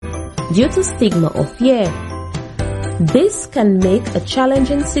due to stigma or fear. This can make a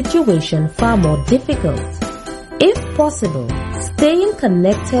challenging situation far more difficult. If possible, staying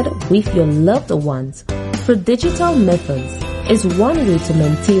connected with your loved ones through digital methods is one way to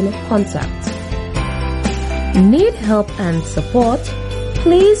maintain contact. Need help and support?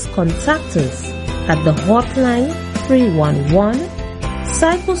 Please contact us at the hotline 311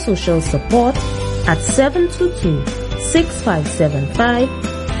 Psychosocial Support at 722-6575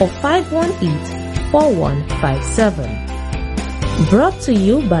 or 518-4157. Brought to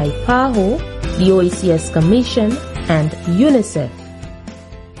you by PAHO, the OACS Commission, and UNICEF.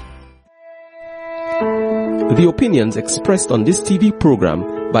 The opinions expressed on this TV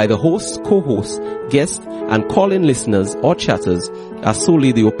program by the host, co-host, guest, and call-in listeners or chatters are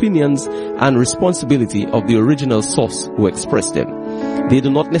solely the opinions and responsibility of the original source who expressed them. They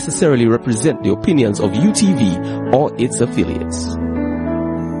do not necessarily represent the opinions of UTV or its affiliates.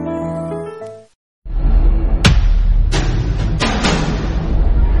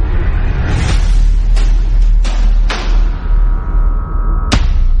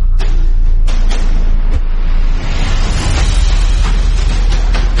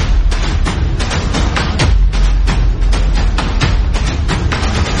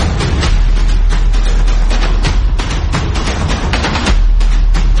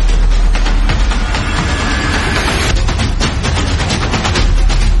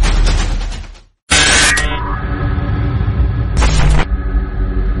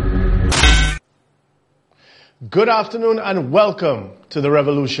 Good afternoon and welcome to The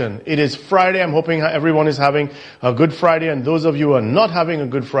Revolution. It is Friday. I'm hoping everyone is having a good Friday, and those of you who are not having a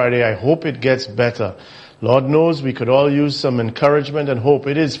good Friday, I hope it gets better. Lord knows we could all use some encouragement and hope.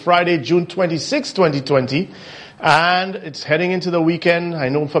 It is Friday, June 26, 2020, and it's heading into the weekend. I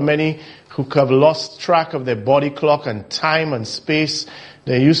know for many who have lost track of their body clock and time and space,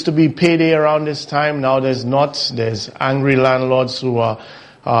 there used to be payday around this time. Now there's not. There's angry landlords who are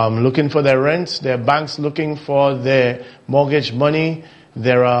looking for their rent. There are banks looking for their mortgage money.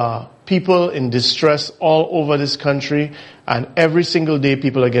 There are people in distress all over this country, and every single day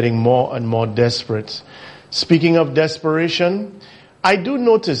people are getting more and more desperate. Speaking of desperation, I do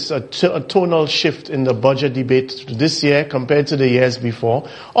notice a tonal shift in the budget debate this year compared to the years before.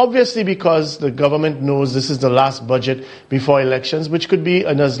 Obviously because the government knows this is the last budget before elections, which could be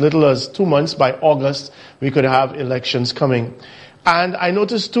in as little as 2 months. By August, we could have elections coming. And I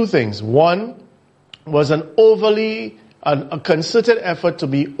noticed two things. One was a concerted effort to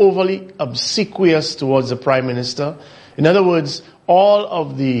be overly obsequious towards the Prime Minister. In other words, all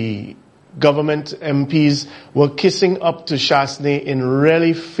of the government MPs were kissing up to Shasney in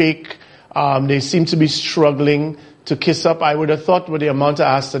really fake, they seem to be struggling to kiss up. I would have thought with the amount of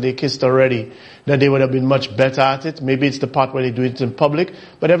ass that they kissed already, that they would have been much better at it. Maybe it's the part where they do it in public,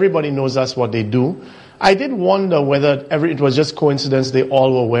 but everybody knows that's what they do. I did wonder whether it was just coincidence they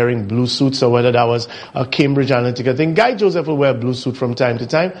all were wearing blue suits, or whether that was a Cambridge Analytica thing. Guy Joseph will wear a blue suit from time to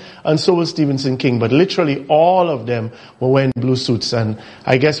time, and so will Stephenson King. But literally all of them were wearing blue suits. And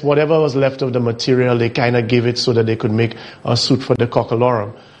I guess whatever was left of the material, they kind of gave it so that they could make a suit for the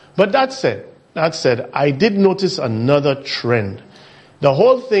Cockalorum. But that said, I did notice another trend. The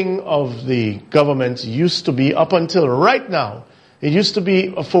whole thing of the government used to be, up until right now, it used to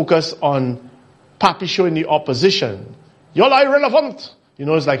be a focus on Papi showing the opposition. You're not irrelevant. You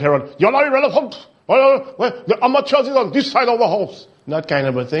know, it's like Herod. You're not irrelevant. The amateurs is on this side of the house. That kind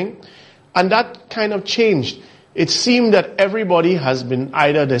of a thing. And that kind of changed. It seemed that everybody has been,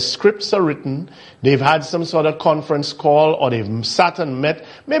 either the scripts are written, they've had some sort of conference call, or they've sat and met.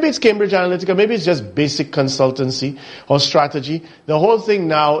 Maybe it's Cambridge Analytica, maybe it's just basic consultancy or strategy. The whole thing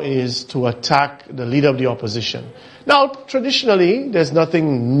now is to attack the leader of the opposition. Now, traditionally, there's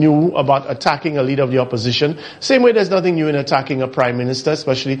nothing new about attacking a leader of the opposition. Same way there's nothing new in attacking a prime minister,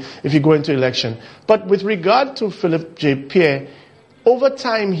 especially if you go into election. But with regard to Philip J. Pierre, over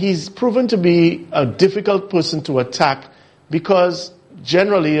time, he's proven to be a difficult person to attack because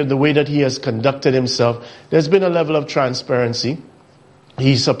generally the way that he has conducted himself, there's been a level of transparency.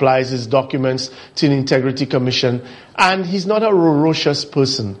 He supplies his documents to the Integrity Commission, and he's not a ferocious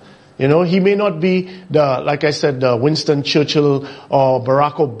person. You know, he may not be like I said, the Winston Churchill or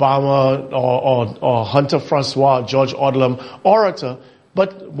Barack Obama or Hunter Francois, George Odlum orator,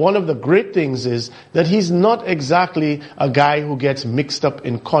 but one of the great things is that he's not exactly a guy who gets mixed up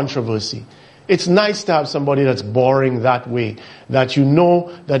in controversy. It's nice to have somebody that's boring that way, that you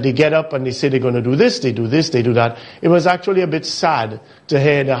know that they get up and they say they're going to do this, they do that. It was actually a bit sad to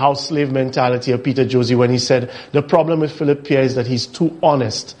hear the house slave mentality of Peter Josie when he said the problem with Philip Pierre is that he's too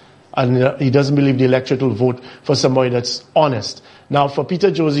honest. And he doesn't believe the electorate will vote for somebody that's honest. Now, for Peter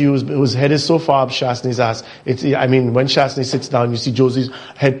Josie, whose head is so far up Shasney's ass, when Shasney sits down, you see Josie's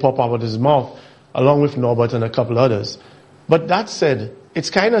head pop out of his mouth, along with Norbert and a couple others. But that said, it's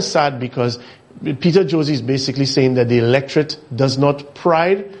kind of sad because Peter Josie is basically saying that the electorate does not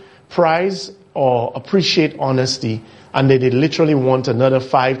prize or appreciate honesty, and they literally want another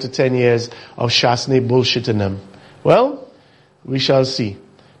 5 to 10 years of Shasney bullshitting them. Well, we shall see.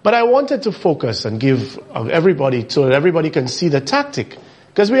 But I wanted to focus and give everybody, so that everybody can see the tactic,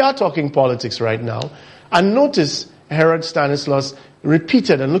 because we are talking politics right now. And notice Herod Stanislaus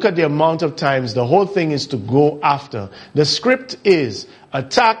repeated, and look at the amount of times the whole thing is to go after. The script is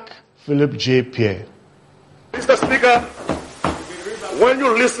attack Philip J. Pierre. Mr. Speaker, when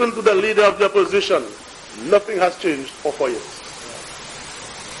you listen to the leader of the opposition, nothing has changed for 4 years.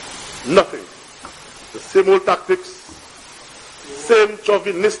 Nothing. The same old tactics, same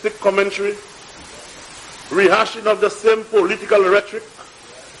chauvinistic commentary, rehashing of the same political rhetoric,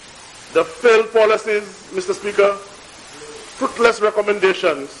 the failed policies, Mr. Speaker, fruitless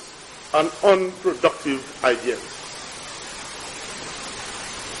recommendations, and unproductive ideas.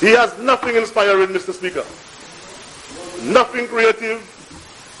 He has nothing inspiring, Mr. Speaker, nothing creative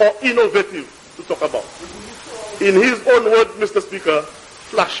or innovative to talk about. In his own words, Mr. Speaker,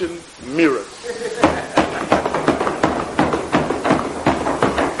 flashing mirrors.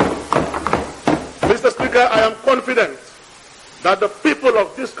 Mr. Speaker, I am confident that the people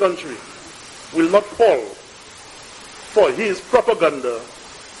of this country will not fall for his propaganda,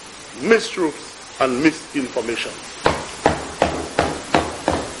 mistruths, and misinformation.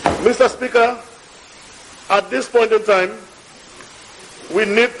 Mr. Speaker, at this point in time, we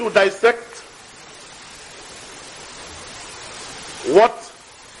need to dissect what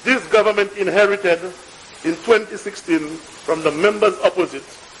this government inherited in 2016 from the members opposite,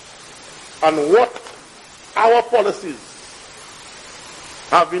 and what our policies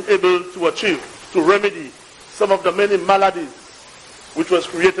have been able to achieve to remedy some of the many maladies which was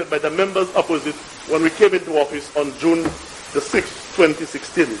created by the members opposite when we came into office on June the 6th,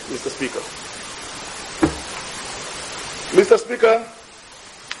 2016, Mr. Speaker. Mr. Speaker,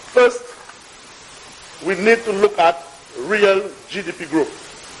 first, we need to look at real GDP growth.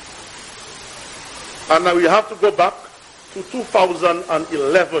 And now we have to go back to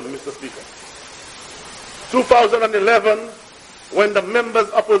 2011, Mr. Speaker. 2011, when the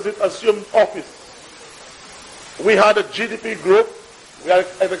members opposite assumed office, we had a GDP growth, we had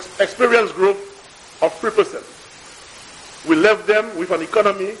an experienced growth of 3%. We left them with an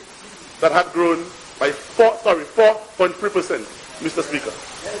economy that had grown by 4.3%, Mr. Speaker.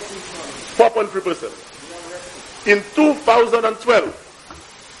 4.3%. In 2012,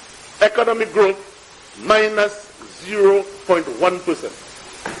 economic growth minus 0.1%.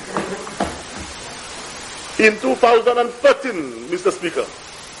 In 2013, Mr. Speaker,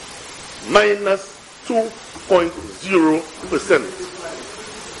 minus 2.0%.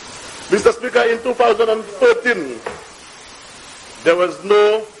 Mr. Speaker, in 2013, there was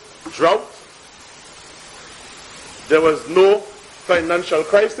no drought, there was no financial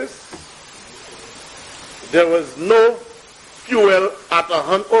crisis, there was no fuel at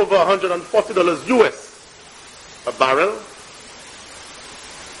over $140 US a barrel,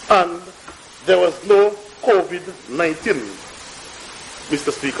 and there was no COVID-19,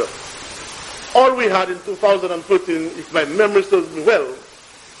 Mr. Speaker. All we had in 2013, if my memory serves me well,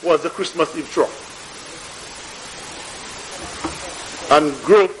 was the Christmas Eve trough. And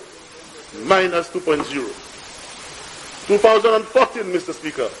growth minus 2.0. 2014, Mr.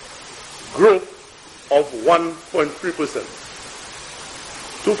 Speaker, growth of 1.3%.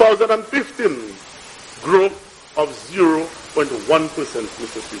 2015, growth of 0.1%,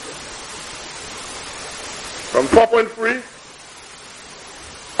 Mr. Speaker. From 4.3,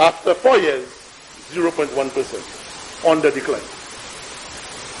 after 4 years, 0.1%, on the decline.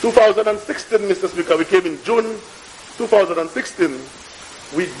 2016, Mr. Speaker, we came in June 2016,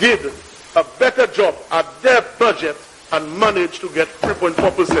 we did a better job at their budget and managed to get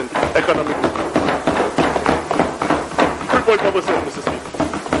 3.4% economic growth. 3.4%, Mr. Speaker.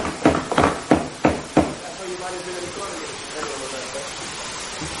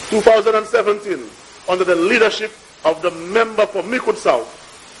 2017, under the leadership of the member for Micoud South,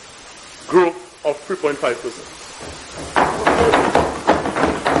 growth of 3.5%.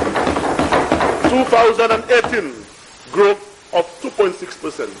 2018, growth of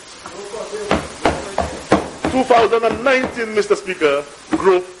 2.6%. 2019, Mr. Speaker,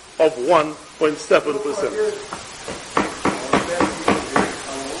 growth of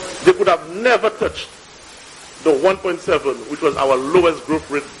 1.7%. They could have never touched the 1.7, which was our lowest growth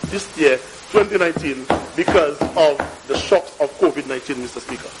rate this year 2019 because of the shocks of COVID-19, Mr.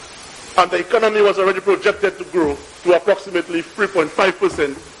 Speaker. And the economy was already projected to grow to approximately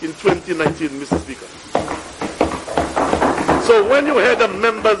 3.5% in 2019, Mr. Speaker. So when you hear the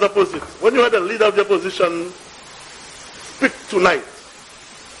members opposite, when you hear the leader of the opposition speak tonight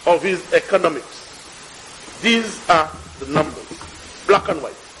of his economics, these are the numbers, black and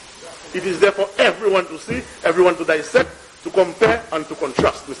white. It is there for everyone to see, everyone to dissect, to compare and to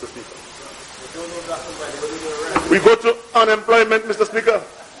contrast, Mr. Speaker. We go to unemployment, Mr. Speaker.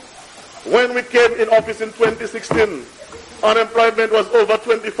 When we came in office in 2016, unemployment was over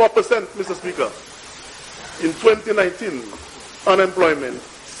 24%, Mr. Speaker. In 2019, unemployment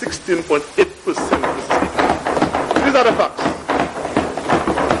 16.8%, Mr. Speaker. These are the facts.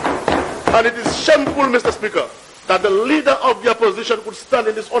 And it is shameful, Mr. Speaker, that the leader of the opposition could stand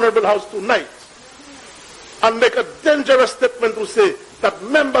in this honorable house tonight and make a dangerous statement to say that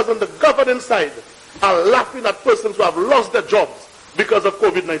members on the governing side are laughing at persons who have lost their jobs because of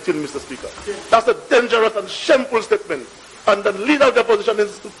COVID-19, Mr. Speaker. That's a dangerous and shameful statement. And the leader of the opposition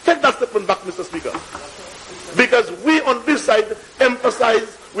needs to take that statement back, Mr. Speaker. Because we on this side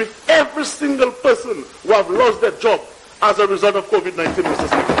emphasize with every single person who have lost their job as a result of COVID-19, Mr.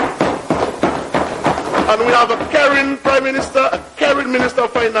 Speaker. And we have a caring Prime Minister, a caring Minister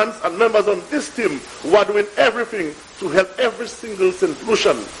of Finance, and members on this team who are doing everything to help every single St.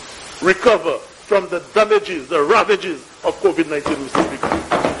 Lucian recover from the damages, the ravages of COVID-19, Mr. Speaker.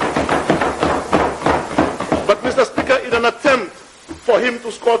 But, Mr. Speaker, in an attempt for him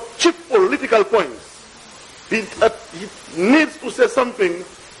to score cheap political points, he needs to say something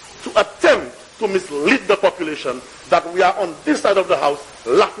to attempt to mislead the population that we are on this side of the house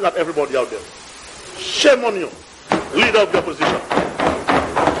laughing at everybody out there. Shame on you, leader of the opposition.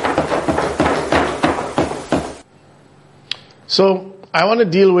 So I want to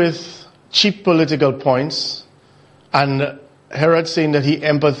deal with cheap political points, and Herod saying that he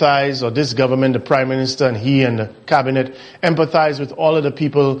empathized, or this government, the Prime Minister and he and the cabinet empathize with all of the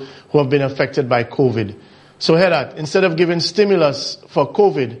people who have been affected by COVID. So Herod, instead of giving stimulus for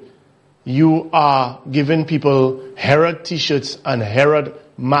COVID, you are giving people Herod t-shirts and Herod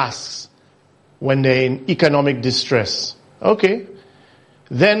masks when they're in economic distress. Okay.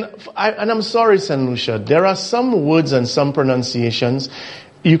 Then, and I'm sorry, St. Lucia, there are some words and some pronunciations.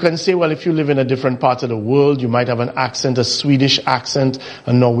 You can say, well, if you live in a different part of the world, you might have an accent, a Swedish accent,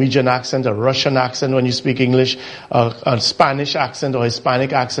 a Norwegian accent, a Russian accent when you speak English, a Spanish accent or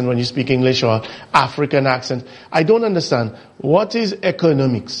Hispanic accent when you speak English, or African accent. I don't understand. What is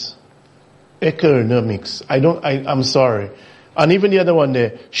economics? Economics. I'm sorry. And even the other one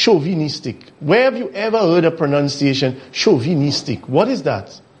there, chauvinistic. Where have you ever heard a pronunciation, chauvinistic? What is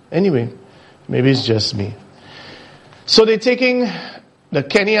that? Anyway, maybe it's just me. So they're taking the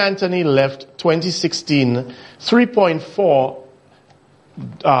Kenny Anthony left 2016 3.4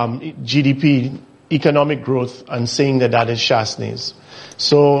 GDP economic growth and saying that is Chasney's.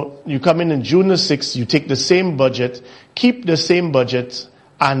 So you come in June the 6th, you take the same budget, keep the same budget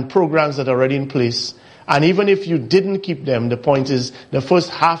and programs that are already in place. And even if you didn't keep them, the point is the first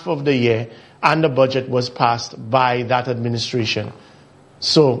half of the year and the budget was passed by that administration.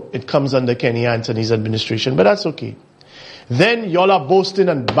 So it comes under Kenny Anthony's administration, but that's okay. Then y'all are boasting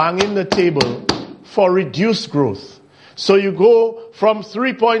and banging the table for reduced growth. So you go from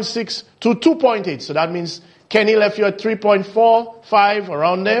 3.6 to 2.8. So that means Kenny left you at 3.4, 5,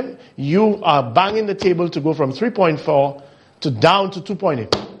 around them. You are banging the table to go from 3.4 to down to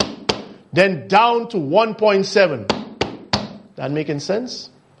 2.8. Then down to 1.7. That making sense?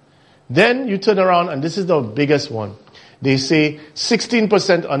 Then you turn around, and this is the biggest one. They say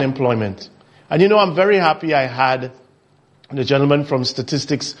 16% unemployment. And you know, I'm very happy I had the gentleman from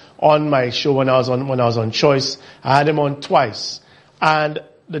statistics on my show when I was on Choice. I had him on twice. And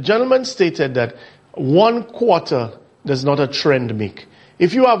the gentleman stated that 1 quarter does not a trend make.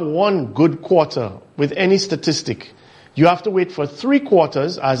 If you have one good quarter with any statistic, you have to wait for 3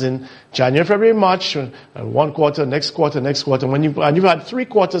 quarters, as in January, February, March, 1 quarter, next quarter. And you've had 3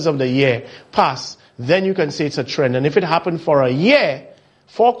 quarters of the year pass, then you can say it's a trend. And if it happened for a year,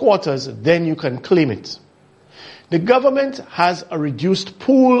 4 quarters, then you can claim it. The government has a reduced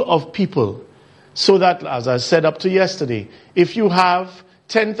pool of people so that, as I said up to yesterday, if you have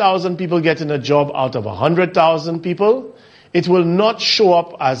 10,000 people getting a job out of 100,000 people, it will not show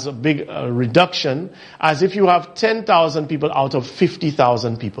up as a big reduction as if you have 10,000 people out of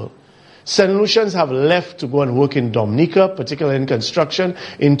 50,000 people. St. Lucians have left to go and work in Dominica, particularly in construction,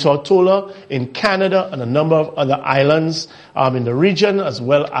 in Tortola, in Canada, and a number of other islands in the region, as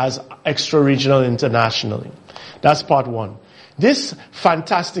well as extra-regional internationally. That's part one. This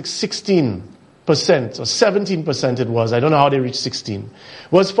fantastic 16% or 17% it was, I don't know how they reached 16,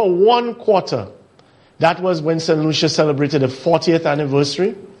 was for 1 quarter. That was when St. Lucia celebrated the 40th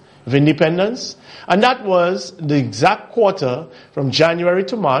anniversary of independence. And that was the exact quarter from January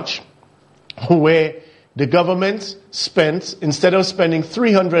to March where the government spent, instead of spending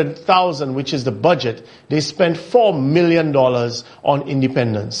 $300,000, which is the budget, they spent $4 million on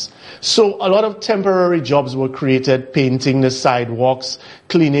independence. So a lot of temporary jobs were created, painting the sidewalks,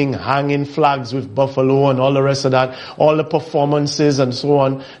 cleaning, hanging flags with buffalo and all the rest of that, all the performances and so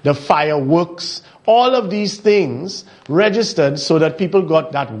on, the fireworks, all of these things registered so that people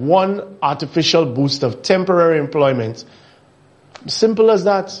got that one artificial boost of temporary employment. Simple as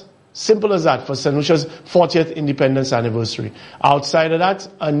that. Simple as that for St. Lucia's 40th independence anniversary. Outside of that,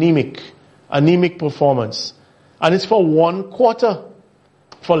 anemic performance. And it's for 1 quarter.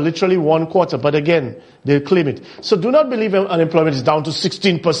 For literally 1 quarter. But again, they claim it. So do not believe unemployment is down to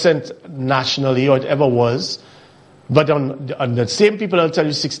 16% nationally, or it ever was. But on the same people will tell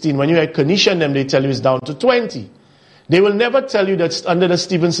you 16. When you hear Kenesha and them, they tell you it's down to 20. They will never tell you that under the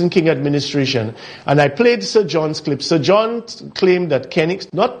Stephenson King administration, and I played Sir John's clip. Sir John claimed that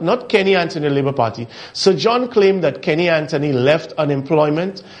not Kenny Anthony Labour Party, Sir John claimed that Kenny Anthony left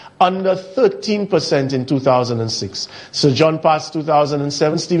unemployment under 13% in 2006. Sir John passed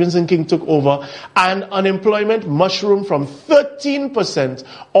 2007, Stephenson King took over, and unemployment mushroomed from 13%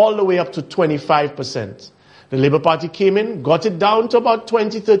 all the way up to 25%. The Labour Party came in, got it down to about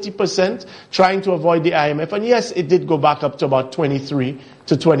 20-30%, trying to avoid the IMF. And yes, it did go back up to about 23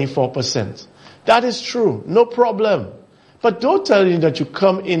 to 24%. That is true. No problem. But don't tell me that you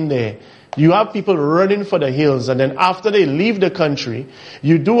come in there, you have people running for the hills, and then after they leave the country,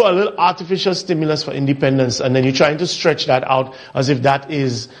 you do a little artificial stimulus for independence, and then you're trying to stretch that out as if that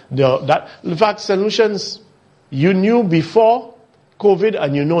is that. In fact, St. Lucians, you knew before COVID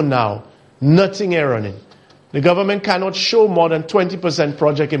and you know now, nothing is running. The government cannot show more than 20%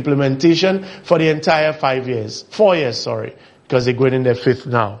 project implementation for the entire 4 years, because they're going in their 5th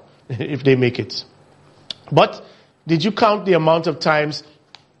now, if they make it. But did you count the amount of times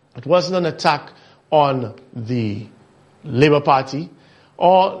it wasn't an attack on the Labour Party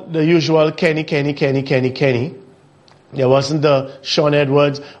or the usual Kenny? There wasn't the Sean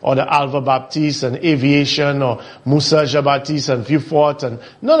Edwards or the Alva Baptiste and Aviation or Moussa Jabatis and Viewfort and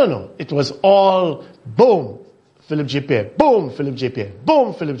no. It was all boom, Philip J. Pierre, boom, Philip J. Pierre,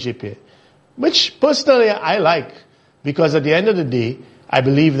 boom, Philip J. Pierre. Which personally I like, because at the end of the day, I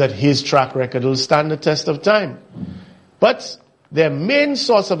believe that his track record will stand the test of time. But their main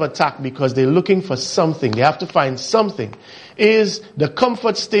source of attack, because they're looking for something, they have to find something, is the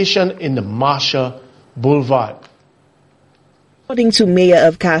comfort station in the Marcia Boulevard. According to Mayor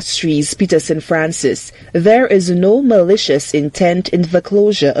of Castries, Peterson Francis, there is no malicious intent in the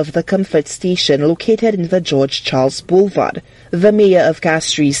closure of the comfort station located in the George Charles Boulevard. The Mayor of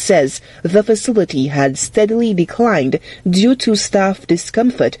Castries says the facility had steadily declined due to staff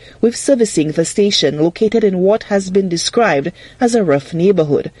discomfort with servicing the station located in what has been described as a rough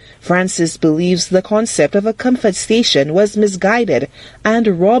neighborhood. Francis believes the concept of a comfort station was misguided and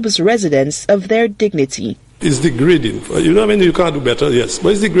robs residents of their dignity. It's degrading. You know what I mean? You can't do better, yes.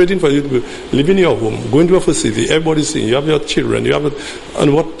 But it's degrading for you to live in your home, go into a facility, everybody's seeing you have your children, you have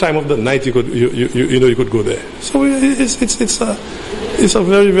and what time of the night you could go there. So it's a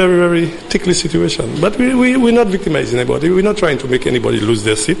very, very, very ticklish situation. But we're not victimizing anybody. We're not trying to make anybody lose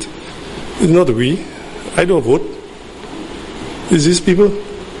their seat. It's not we. I don't vote. It's these people.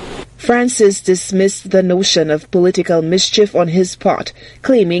 Francis dismissed the notion of political mischief on his part,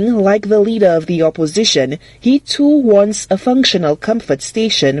 claiming, like the leader of the opposition, he too wants a functional comfort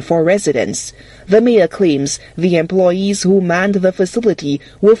station for residents. The mayor claims the employees who manned the facility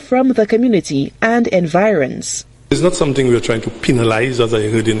were from the community and environs. It's not something we're trying to penalize, as I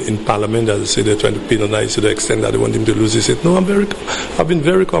heard in Parliament, as they say they're trying to penalize to the extent that they want him to lose his seat. No, I've been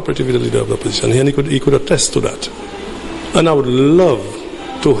very cooperative with the leader of the opposition, and he could attest to that. And I would love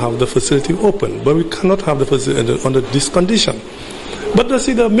to have the facility open, but we cannot have the facility under this condition. But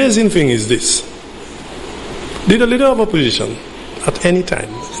the amazing thing is this. Did the leader of opposition, at any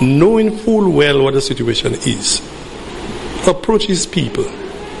time, knowing full well what the situation is, approach his people,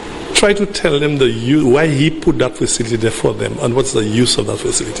 try to tell them why he put that facility there for them, and what's the use of that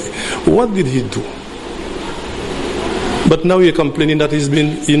facility? What did he do? But now you're complaining that he's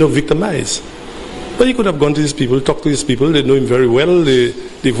been, victimized. But he could have gone to his people, talked to his people, they know him very well, they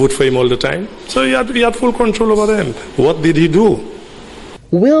vote for him all the time. So he had full control over them. What did he do?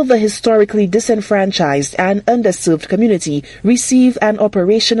 Will the historically disenfranchised and underserved community receive an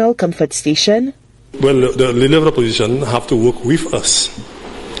operational comfort station? Well, the leader of the opposition have to work with us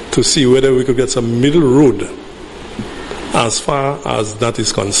to see whether we could get some middle road as far as that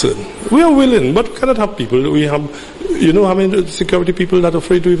is concerned. We are willing, but we cannot have people. We have, you know how many security people that are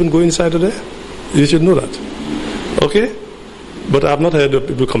afraid to even go inside of there? You should know that. Okay? But I have not heard of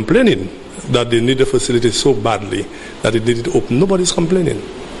people complaining that they need the facility so badly that it needed to open. Nobody's complaining.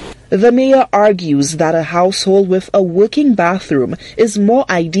 The mayor argues that a household with a working bathroom is more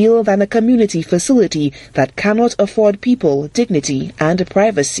ideal than a community facility that cannot afford people dignity and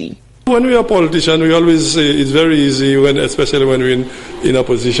privacy. When we are politicians, we always say it's very easy, especially when we're in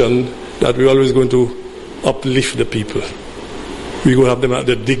opposition, that we're always going to uplift the people. We go have them at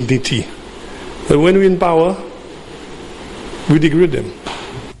their dignity. But when we're in power, we degrade them.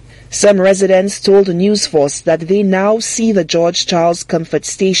 Some residents told Newsforce that they now see the George Charles Comfort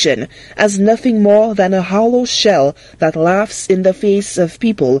Station as nothing more than a hollow shell that laughs in the face of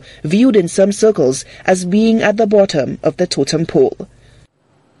people viewed in some circles as being at the bottom of the totem pole.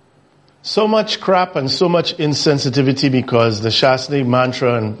 So much crap and so much insensitivity because the Shasney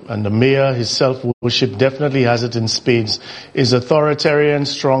mantra and the mayor, his self-worship definitely has it in spades, is authoritarian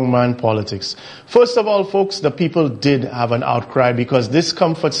strongman politics. First of all, folks, the people did have an outcry because this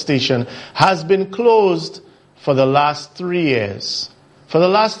comfort station has been closed for the last 3 years. For the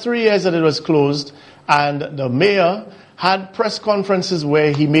last 3 years that it was closed, and the mayor had press conferences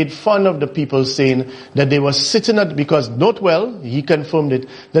where he made fun of the people, saying that they were sitting at, because note well, he confirmed it,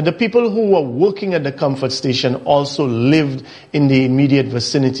 that the people who were working at the comfort station also lived in the immediate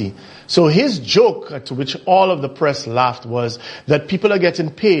vicinity. So his joke, to which all of the press laughed, was that people are getting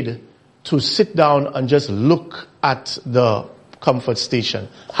paid to sit down and just look at the comfort station.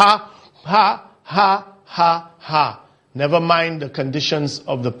 Ha, ha, ha, ha, ha. Never mind the conditions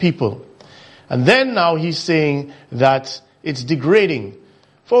of the people. And then now he's saying that it's degrading.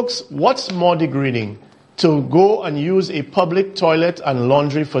 Folks, what's more degrading? To go and use a public toilet and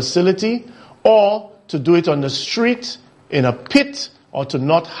laundry facility, or to do it on the street, in a pit, or to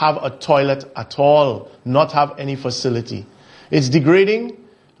not have a toilet at all, not have any facility? It's degrading.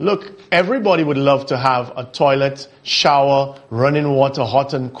 Look, everybody would love to have a toilet, shower, running water,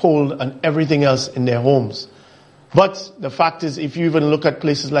 hot and cold, and everything else in their homes. But the fact is, if you even look at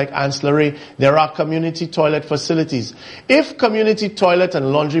places like Ancillary, there are community toilet facilities. If community toilet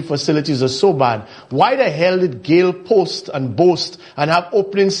and laundry facilities are so bad, why the hell did Gale post and boast and have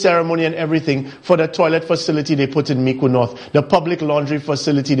opening ceremony and everything for the toilet facility they put in Mico North, the public laundry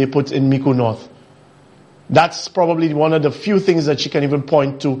facility they put in Mico North? That's probably one of the few things that she can even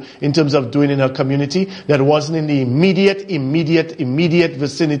point to in terms of doing in her community that wasn't in the immediate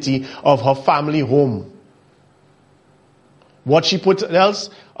vicinity of her family home. What she put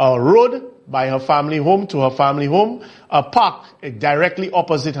else? A road by her family home to her family home, a park directly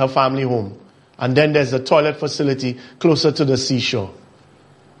opposite her family home, and then there's a toilet facility closer to the seashore.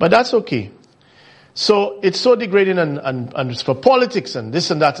 But that's okay. So it's so degrading and for politics and this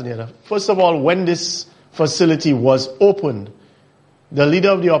and that and the other. First of all, when this facility was opened, the leader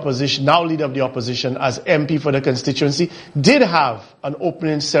of the opposition, now leader of the opposition as MP for the constituency, did have an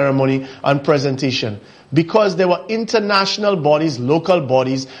opening ceremony and presentation because there were international bodies, local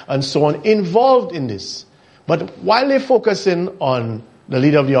bodies, and so on involved in this. But while they're focusing on the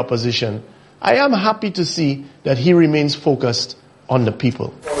leader of the opposition, I am happy to see that he remains focused on the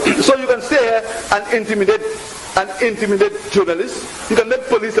people. So you can stay here and intimidate journalists. You can let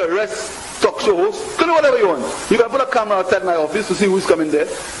police arrest talk show hosts. You can do whatever you want. You can put a camera outside my office to see who's coming there.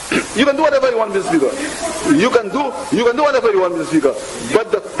 You can do whatever you want, Mr. Speaker. You can do whatever you want, Mr. Speaker.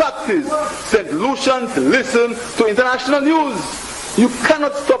 But the fact is, St. Lucians listen to international news. You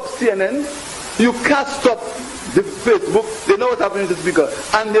cannot stop CNN. You can't stop the Facebook. They know what's happening, Mr. Speaker.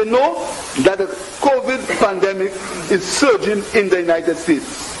 And they know that the COVID pandemic is surging in the United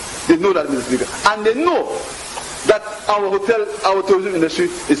States. They know that, Mr. Speaker. And they know that our tourism industry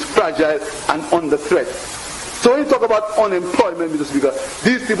is fragile and under threat. So when you talk about unemployment, Mr. Speaker,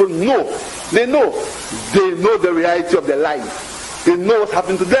 these people know the reality of their life. They know what's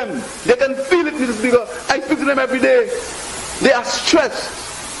happened to them. They can feel it, Mr. Speaker. I speak to them every day. They are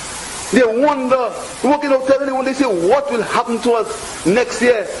stressed. They wonder, working out telling when they say, what will happen to us next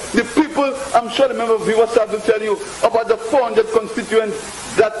year? The people, I'm sure the member of viewers have to tell you about the 400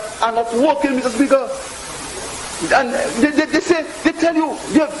 constituents that are not working, Mr. Speaker. And they tell you,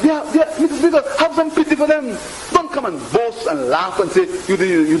 Mr. Speaker, have some pity for them. Don't come and boast and laugh and say, you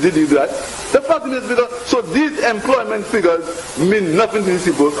did that. The fact is, Mr. Speaker, so these employment figures mean nothing to these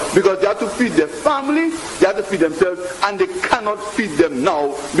people because they have to feed their family, they have to feed themselves, and they cannot feed them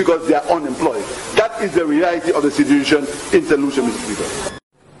now because they are unemployed. That is the reality of the situation in St. Lucia, Mr. Speaker.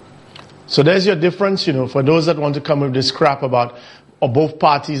 So there's your difference, for those that want to come with this crap about both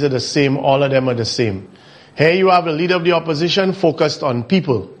parties are the same, all of them are the same. Here you have the leader of the opposition focused on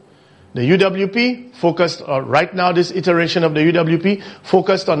people. The UWP focused, right now this iteration of the UWP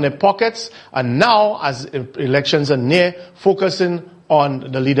focused on their pockets, and now as elections are near, focusing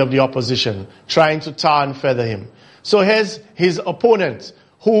on the leader of the opposition, trying to tar and feather him. So here's his opponent,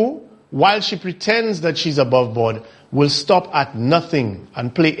 who, while she pretends that she's above board, will stop at nothing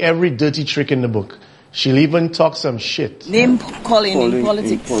and play every dirty trick in the book. She'll even talk some shit. Name calling in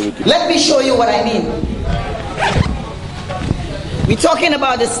politics. Let me show you what I mean. We're talking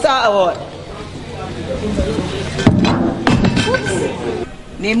about the Star Award.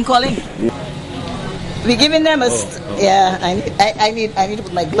 Name calling. We're giving them I need to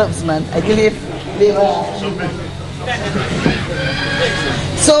put my gloves, man. I believe they were.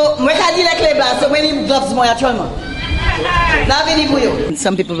 So, so many gloves more at home.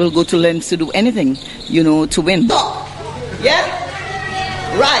 Some people will go to lengths to do anything, to win. Yeah?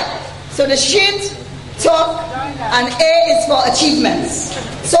 Right. So the sheet, talk, and A is for achievements.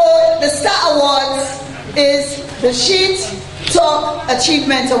 So the Star Awards is the sheet, talk,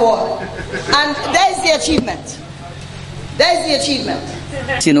 achievement award. And there's the achievement. There's the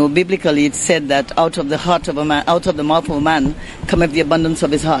achievement. Biblically it's said that out of the heart of a man, out of the mouth of a man, cometh the abundance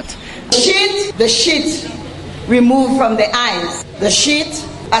of his heart. The sheet removed from the eyes. The sheet,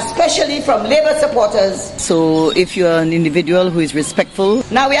 especially from Labour supporters. So if you're an individual who is respectful.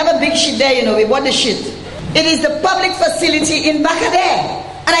 Now we have a big sheet there, we bought the sheet. It is the public facility in Bakadeh.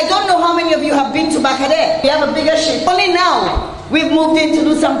 And I don't know how many of you have been to Bakadeh. We have a bigger sheet. Only now we've moved in to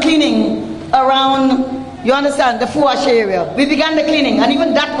do some cleaning around, you understand, the Fuash area. We began the cleaning, and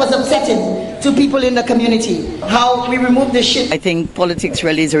even that was upsetting to people in the community, how we removed the shit. I think politics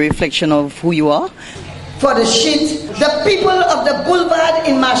really is a reflection of who you are. For the shit, the people of the boulevard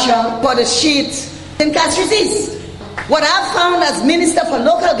in Masha, for the shit in Castries East. What I've found as Minister for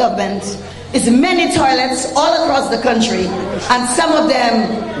Local Government is many toilets all across the country, and some of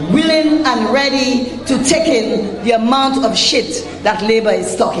them willing and ready to take in the amount of shit that Labour is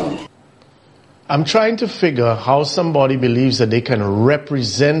stocking. I'm trying to figure how somebody believes that they can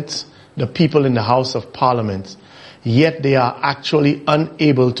represent the people in the House of Parliament, yet they are actually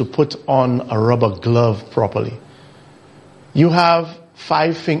unable to put on a rubber glove properly. You have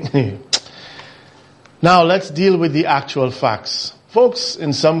 5 fingers. Now let's deal with the actual facts. Folks,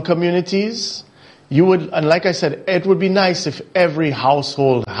 in some communities, and like I said, it would be nice if every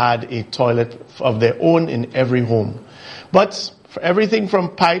household had a toilet of their own in every home. But for everything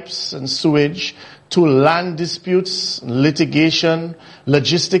from pipes and sewage to land disputes, litigation,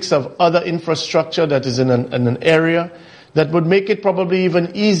 logistics of other infrastructure that is in an area, that would make it probably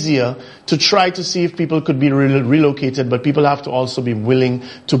even easier to try to see if people could be relocated, but people have to also be willing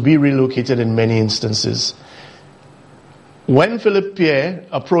to be relocated in many instances. When Philip Pierre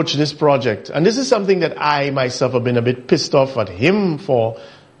approached this project, and this is something that I myself have been a bit pissed off at him for,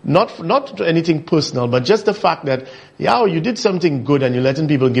 not anything personal, but just the fact that, you did something good and you're letting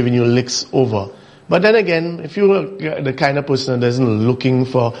people giving you licks over. But then again, if you're the kind of person that isn't looking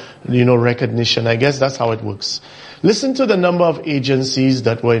for, recognition, I guess that's how it works. Listen to the number of agencies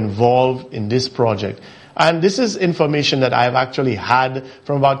that were involved in this project. And this is information that I've actually had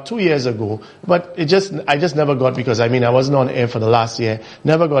from about 2 years ago, but I just never got, because I wasn't on air for the last year,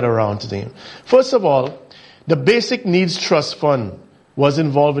 never got around to them. First of all, the Basic Needs Trust Fund was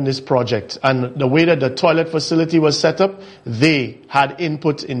involved in this project, and the way that the toilet facility was set up, they had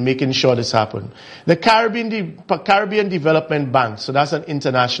input in making sure this happened. The Caribbean Development Bank, so that's an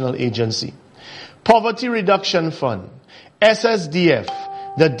international agency. Poverty Reduction Fund, SSDF,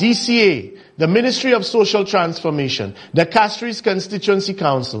 the DCA, the Ministry of Social Transformation, the Castries Constituency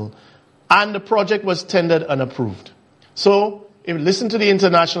Council, and the project was tendered and approved. So, listen to the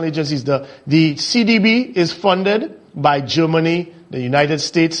international agencies. The CDB is funded by Germany, the United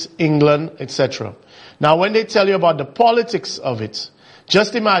States, England, etc. Now, when they tell you about the politics of it,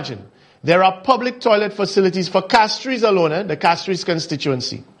 just imagine, there are public toilet facilities for Castries alone, the Castries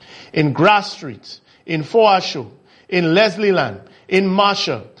constituency, in Grass Street, in Foasho, in Leslieland, in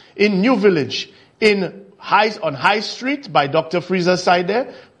Marsha, in New Village, on High Street by Dr. Freezer's side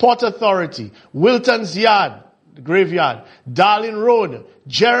there, Port Authority, Wilton's Yard, the Graveyard, Darling Road,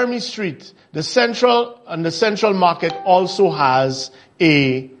 Jeremy Street. The Central Market also has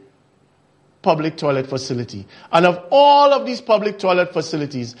a public toilet facility. And of all of these public toilet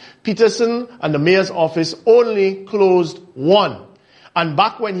facilities, Peterson and the mayor's office only closed one. And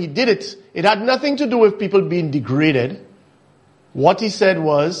back when he did it, it had nothing to do with people being degraded. What he said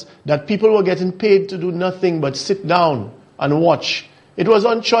was that people were getting paid to do nothing but sit down and watch It was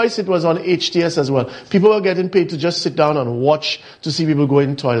on Choice, it was on HTS as well. People were getting paid to just sit down and watch to see people go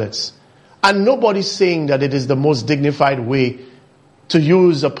in toilets. And nobody's saying that it is the most dignified way to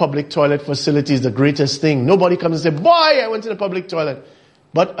use a public toilet facility is the greatest thing. Nobody comes and says, boy, I went to the public toilet.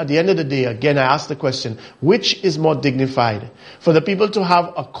 But at the end of the day, again, I ask the question, which is more dignified? For the people to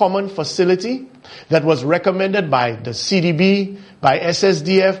have a common facility that was recommended by the CDB, by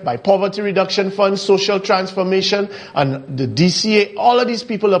SSDF, by Poverty Reduction Fund, Social Transformation, and the DCA, all of these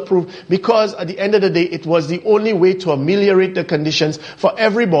people approved because at the end of the day, it was the only way to ameliorate the conditions for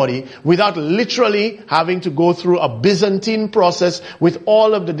everybody without literally having to go through a Byzantine process with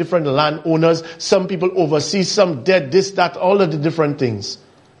all of the different landowners, some people overseas, some dead, this, that, all of the different things.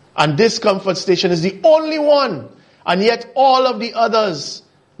 And this comfort station is the only one. And yet all of the others,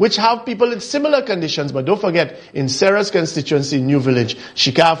 which have people in similar conditions, but don't forget, in Sarah's constituency, New Village,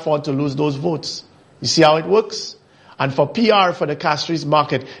 she can't afford to lose those votes. You see how it works? And for PR, for the Castries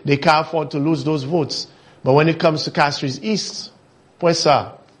market, they can't afford to lose those votes. But when it comes to Castries East, pues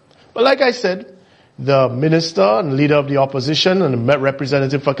ça. But like I said, the minister and leader of the opposition and the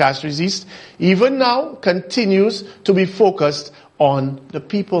representative for Castries East, even now, continues to be focused on the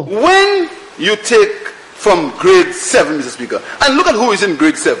people. When you take from grade 7, Mr. Speaker, and look at who is in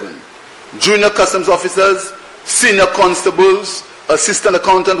grade 7. Junior customs officers, senior constables, assistant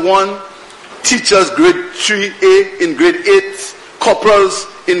accountant 1, teachers grade 3A in grade 8, corporals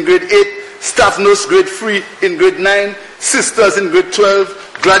in grade 8, staff nurse grade 3 in grade 9, sisters in grade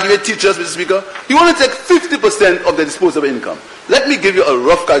 12, graduate teachers, Mr. Speaker. You want to take 50% of their disposable income. Let me give you a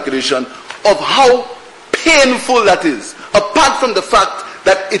rough calculation of how painful that is, apart from the fact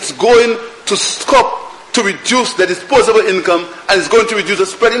that it's going to stop, to reduce the disposable income, and it's going to reduce the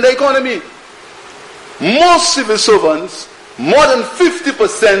spread in the economy. Most civil servants, more than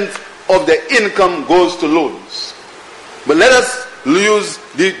 50% of their income goes to loans. But let us use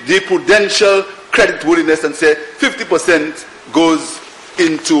the prudential creditworthiness and say 50% goes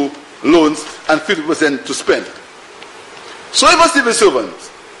into loans and 50% to spend. So if a civil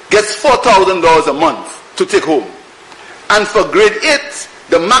servant gets $4,000 a month to take home, and for grade 8,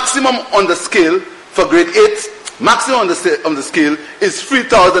 the maximum on the scale, for grade 8, maximum on the scale is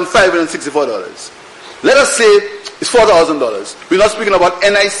 $3,564. Let us say it's $4,000. We're not speaking about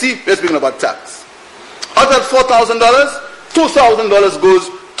NIC, we're speaking about tax. Out of $4,000, $2,000 goes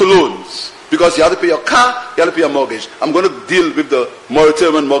to loans. Because you have to pay your car, you have to pay your mortgage. I'm going to deal with the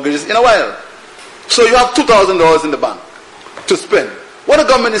moratorium and mortgages in a while. So you have $2,000 in the bank to spend. What the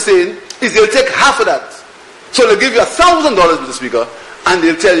government is saying is they'll take half of that. So they'll give you $1,000, Mr. Speaker, and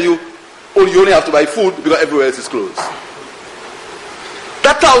they'll tell you, oh, you only have to buy food because everywhere else is closed.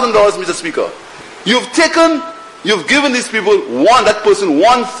 That $1,000, Mr. Speaker, you've given these people, that person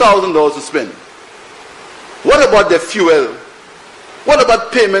 $1,000 to spend. What about their fuel? What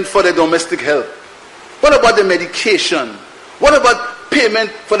about payment for their domestic help? What about their medication? What about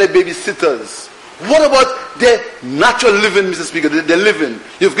payment for their babysitters? What about their natural living, Mr. Speaker, their living?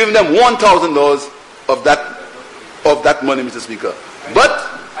 You've given them $1,000 of that money, Mr. Speaker. But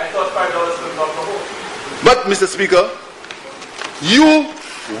I thought $5 was not for home. But, Mr. Speaker,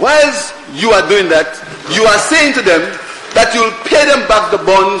 whilst you are doing that, you are saying to them that you'll pay them back the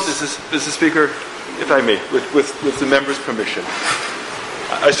bonds. Mr. Speaker, if I may, with the member's permission,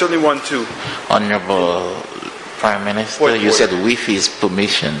 I certainly want to. Honorable Prime Minister, you said with his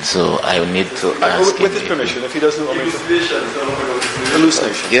permission, so I need to ask him. With his permission, if he doesn't want me to.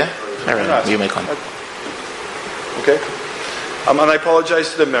 Hallucination. Yeah? All right, you may come. Okay. And I apologize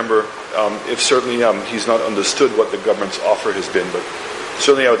to the member if certainly he's not understood what the government's offer has been, but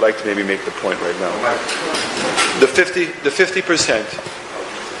certainly I would like to maybe make the point right now. The 50%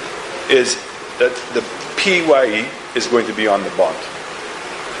 is that the PYE is going to be on the bond.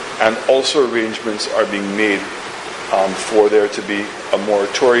 And also arrangements are being made for there to be a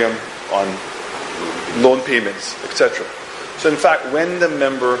moratorium on loan payments, etc. So in fact, when the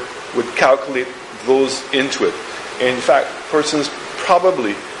member would calculate those into it, in fact, persons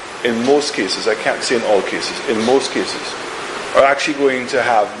probably, in most cases, I can't say in all cases, in most cases, are actually going to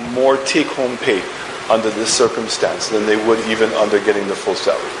have more take-home pay under this circumstance than they would even under getting the full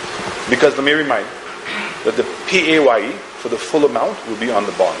salary. Because let me remind you that the PAYE for the full amount will be on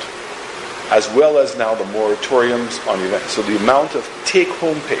the bond, as well as now the moratoriums on events. So the amount of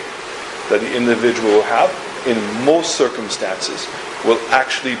take-home pay that the individual will have in most circumstances will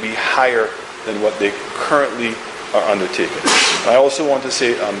actually be higher than what they currently are undertaking. I also want to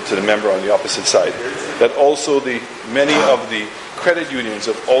say to the member on the opposite side that also many of the credit unions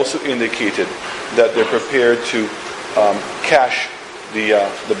have also indicated that they're prepared to cash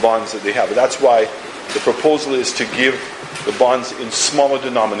the bonds that they have. That's why the proposal is to give the bonds in smaller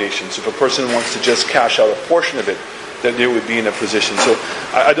denominations. If a person wants to just cash out a portion of it, that they would be in a position. So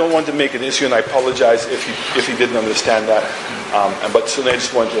I don't want to make an issue, and I apologize if he didn't understand that. But certainly I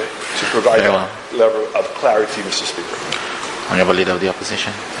just wanted to provide a level of clarity, Mr. Speaker. Honorable Leader of the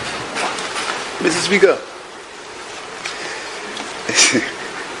Opposition. Mr. Speaker.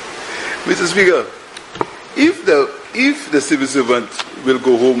 Mr. Speaker, if the civil servant will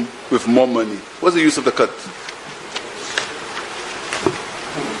go home with more money, what's the use of the cut?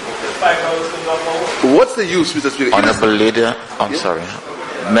 What's the use, Mr. Speaker? Honorable Leader, I'm sorry.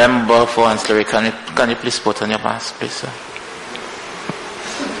 Member for Ancillary, can you please put on your mask, please, sir?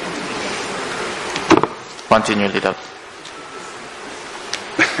 Continue, Leader.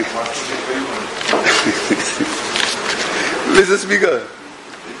 Mr. Speaker.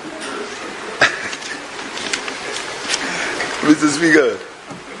 Mr. Speaker,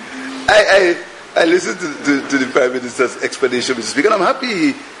 I listened to the Prime Minister's explanation, Mr. Speaker, and I'm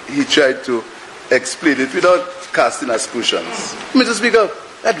happy he tried to explain it without casting aspersions. Mr. Speaker,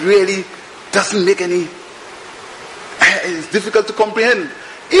 that really doesn't make any... It's difficult to comprehend.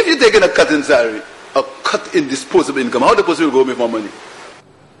 If you're taking a cut in salary, a cut in disposable income, how the person will go make more money?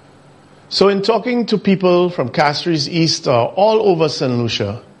 So in talking to people from Castries East all over St.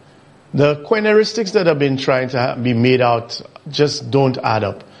 Lucia, the quaneristics that have been trying to be made out just don't add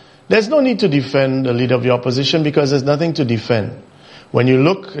up. There's no need to defend the Leader of the Opposition because there's nothing to defend. When you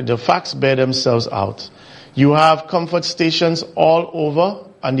look, the facts bear themselves out. You have comfort stations all over,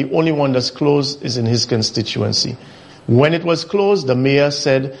 and the only one that's closed is in his constituency. When it was closed, the mayor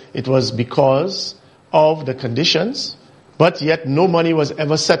said it was because of the conditions, but yet no money was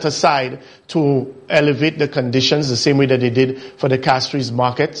ever set aside to elevate the conditions the same way that they did for the Castries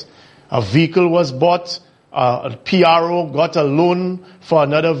market. A vehicle was bought, a PRO got a loan for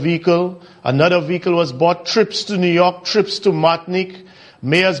another vehicle was bought, trips to New York, trips to Martinique,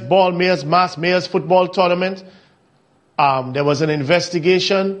 Mayor's Ball, Mayor's Mass, Mayor's Football Tournament. There was an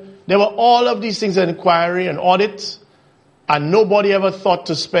investigation. There were all of these things, an inquiry, an audit, and nobody ever thought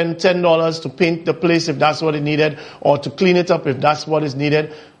to spend $10 to paint the place if that's what it needed, or to clean it up if that's what is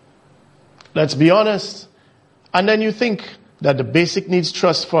needed. Let's be honest. And then you think that the Basic Needs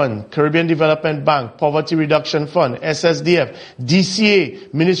Trust Fund, Caribbean Development Bank, Poverty Reduction Fund, SSDF,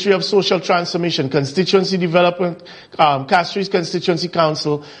 DCA, Ministry of Social Transformation, Constituency Development, Castries Constituency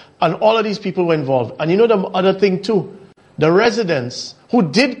Council, and all of these people were involved. And you know the other thing too, the residents who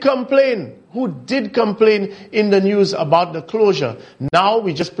did complain in the news about the closure. Now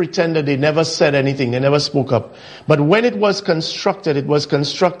we just pretend that they never said anything, they never spoke up. But when it was constructed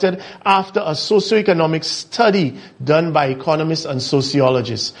after a socioeconomic study done by economists and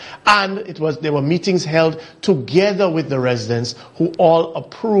sociologists. And there were meetings held together with the residents who all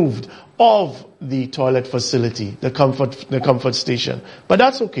approved of the toilet facility, the comfort station. But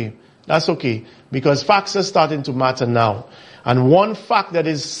that's okay, because facts are starting to matter now. And one fact that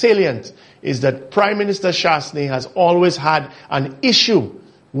is salient is that Prime Minister Chasney has always had an issue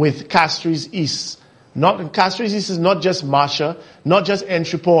with Castries East. Castries East is not just Marcia, not just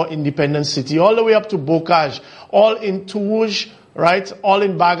Entreport Independent City, all the way up to Bocage, all in Toulouse, right? All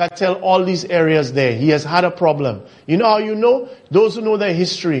in Bagatelle, all these areas there. He has had a problem. You know how you know? Those who know their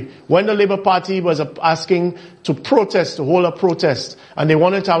history. When the Labour Party was asking to hold a protest, and they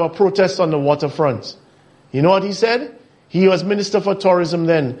wanted to have a protest on the waterfront. You know what he said? He was Minister for Tourism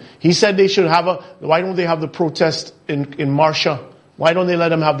then. He said they should why don't they have the protest in Marcia? Why don't they let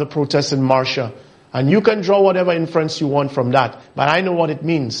them have the protest in Marcia? And you can draw whatever inference you want from that. But I know what it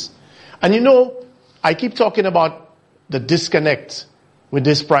means. And you know, I keep talking about the disconnect with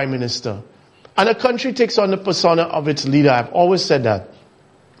this Prime Minister. And a country takes on the persona of its leader. I've always said that.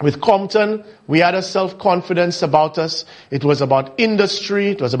 With Compton, we had a self-confidence about us. It was about industry.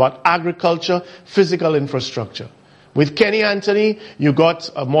 It was about agriculture, physical infrastructure. With Kenny Anthony, you got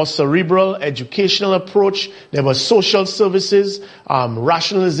a more cerebral, educational approach. There were social services,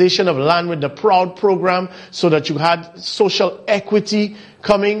 rationalization of land with the PROUD program, so that you had social equity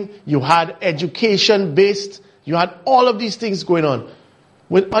coming. You had education-based. You had all of these things going on.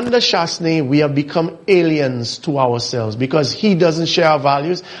 Under Chasney, we have become aliens to ourselves because he doesn't share our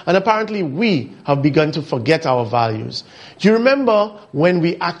values, and apparently we have begun to forget our values. Do you remember when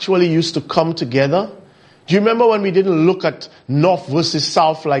we actually used to come together? Do you remember when we didn't look at North versus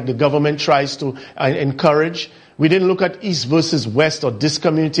South like the government tries to encourage? We didn't look at East versus West or this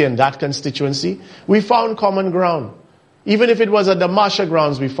community and that constituency. We found common ground. Even if it was at the Marcia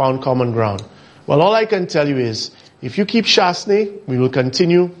grounds, we found common ground. Well, all I can tell you is, if you keep Chasney, we will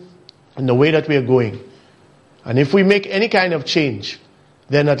continue in the way that we are going. And if we make any kind of change,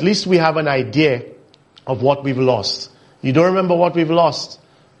 then at least we have an idea of what we've lost. You don't remember what we've lost?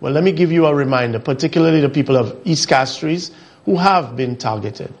 Well, let me give you a reminder, particularly the people of East Castries who have been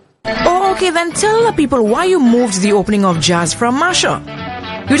targeted. Oh, okay, then tell the people why you moved the opening of jazz from Masha.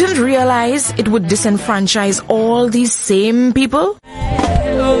 You didn't realize it would disenfranchise all these same people?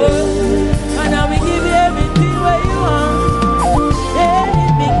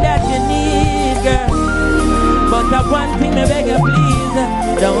 But one thing I beg you, please,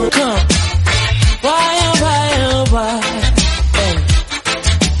 don't come. Why?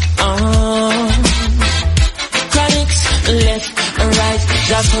 Chronics, left and right,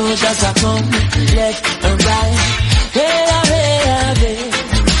 just come, left and right. Hey.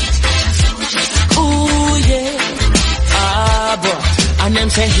 Ooh, yeah. Boy. And them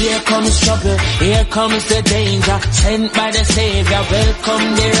say, here comes trouble, here comes the danger, sent by the Savior,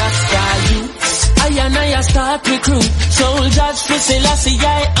 welcome the Rasta youths. I start recruit soldiers for Selassie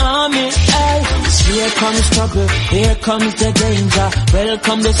army. Here comes trouble, here comes the danger.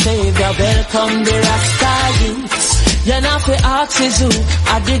 Welcome the Savior, welcome the Rasta youths. You know fi ask is who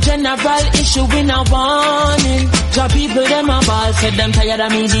at the general issue in a warning. The people them a ball, said them tired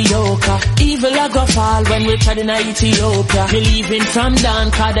of mediocre. Evil a go fall when we tried in Ethiopia. Believing from down,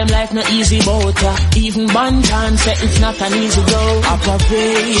 cause them life no easy boat. Even Bantan said it's not an easy road.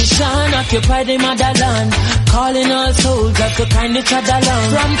 Operation occupy the motherland, calling all soldiers to kindly trod along.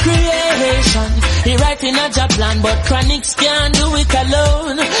 From creation, he writing a job plan, but Chronics can't do it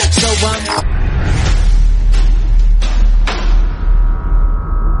alone. So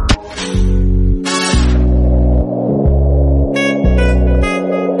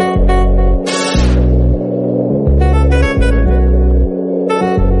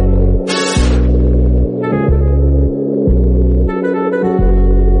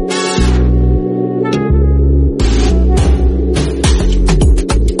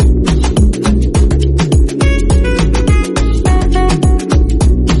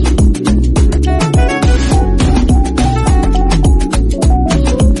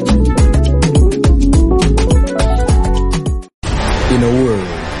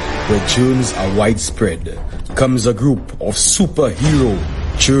germs are widespread, comes a group of superhero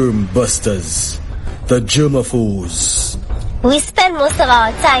germ busters, the germaphores. We spend most of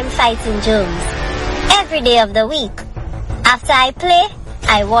our time fighting germs, every day of the week. After I play,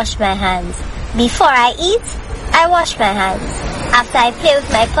 I wash my hands. Before I eat, I wash my hands. After I play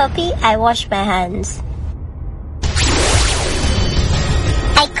with my puppy, I wash my hands.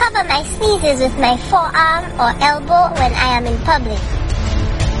 I cover my sneezes with my forearm or elbow when I am in public.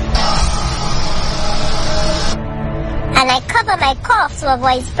 And I cover my cough to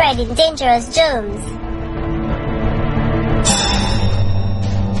avoid spreading dangerous germs.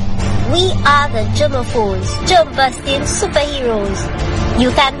 We are the germaphores, germ-busting superheroes.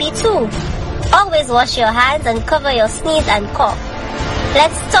 You can be too. Always wash your hands and cover your sneeze and cough.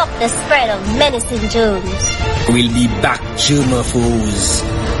 Let's stop the spread of menacing germs. We'll be back, germaphores,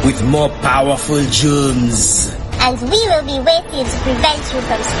 with more powerful germs. And we will be waiting to prevent you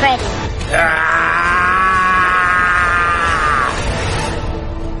from spreading.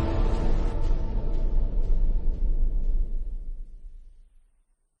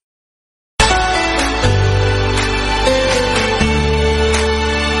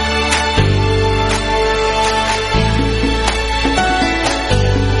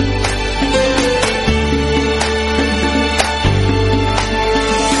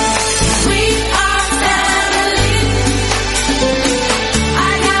 I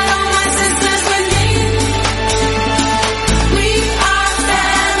got all my sisters with me.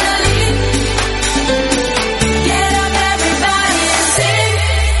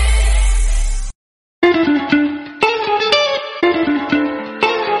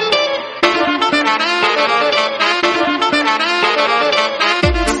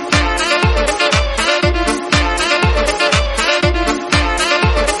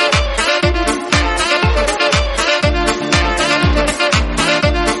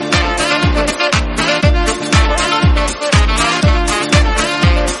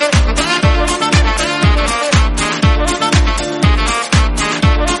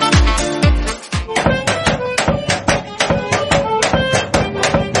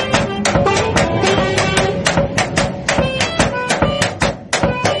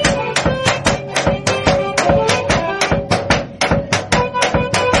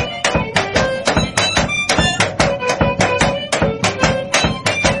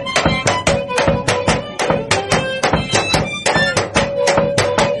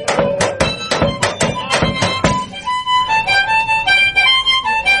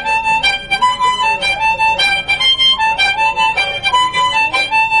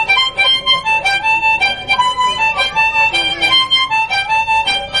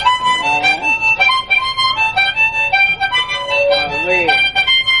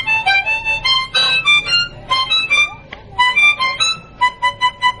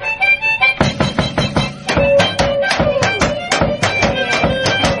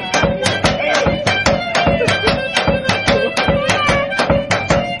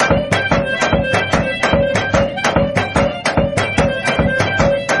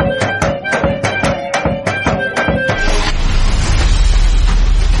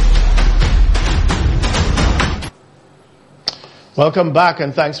 Welcome back,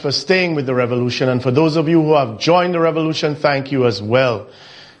 and thanks for staying with the revolution. And for those of you who have joined the revolution, thank you as well.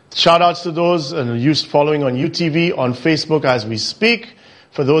 Shout outs to those following on UTV on Facebook as we speak.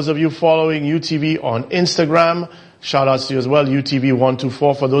 For those of you following UTV on Instagram, shout outs to you as well,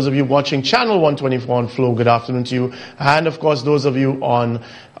 UTV124. For those of you watching channel 124 on Flow, good afternoon to you. And of course, those of you on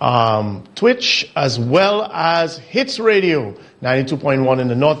Twitch, as well as Hits Radio, 92.1 in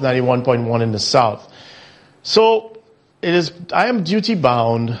the north, 91.1 in the south. So I am duty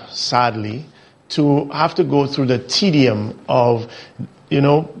bound, sadly, to have to go through the tedium of,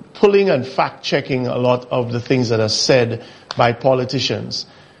 pulling and fact checking a lot of the things that are said by politicians.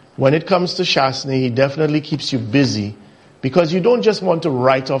 When it comes to Shasney, he definitely keeps you busy because you don't just want to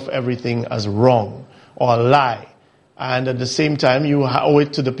write off everything as wrong or a lie. And at the same time, you owe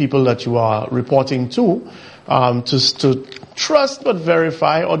it to the people that you are reporting to trust but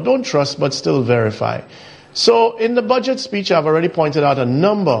verify, or don't trust but still verify. So in the budget speech, I've already pointed out a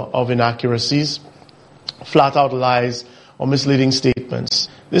number of inaccuracies, flat out lies, or misleading statements.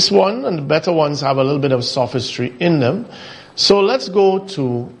 This one and the better ones have a little bit of sophistry in them. So let's go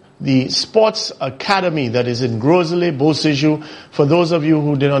to the Sports Academy that is in Gros-Islet, Beauséjour. For those of you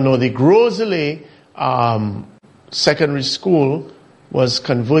who did not know, the Gros-Islet secondary school was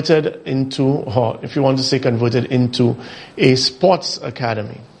converted into, or if you want to say converted into, a sports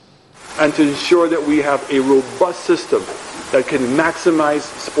academy. And to ensure that we have a robust system that can maximize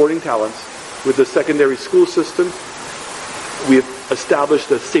sporting talents with the secondary school system, we have established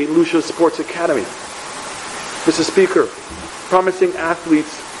the St. Lucia Sports Academy. Mr. Speaker, promising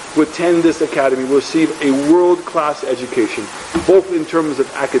athletes who attend this academy will receive a world-class education, both in terms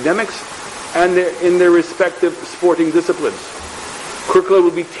of academics and in their respective sporting disciplines. Curricula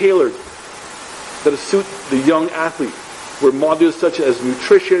will be tailored to suit the young athlete, where modules such as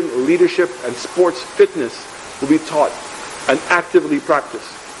nutrition, leadership, and sports fitness will be taught and actively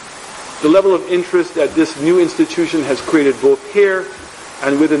practiced. The level of interest that this new institution has created both here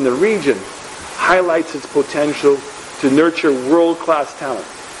and within the region highlights its potential to nurture world-class talent.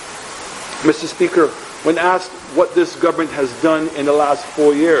 Mr. Speaker, when asked what this government has done in the last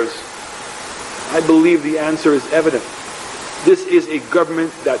 4 years, I believe the answer is evident. This is a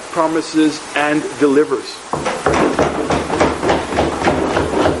government that promises and delivers.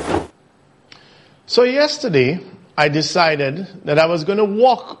 So yesterday, I decided that I was going to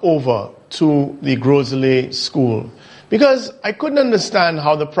walk over to the Gros-Islet school because I couldn't understand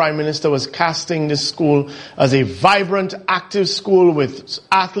how the Prime Minister was casting this school as a vibrant, active school with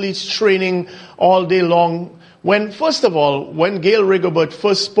athletes training all day long. When, first of all, when Gail Rigobert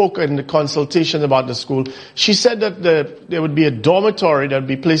first spoke in the consultation about the school, she said that there would be a dormitory, there would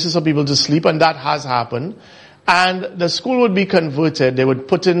be places for people to sleep, and that has happened. And the school would be converted. They would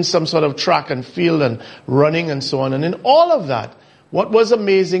put in some sort of track and field and running and so on. And in all of that, what was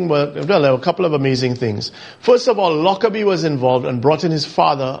amazing, well, there were a couple of amazing things. First of all, Lockerbie was involved and brought in his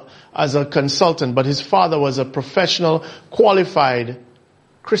father as a consultant, but his father was a professional, qualified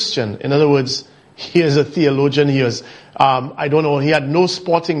Christian. In other words, he is a theologian. He was, he had no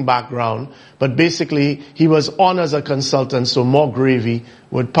sporting background, but basically he was on as a consultant, so more gravy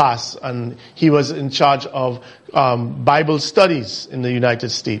would pass. And he was in charge of Bible studies in the United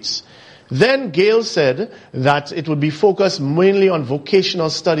States. Then Gail said that it would be focused mainly on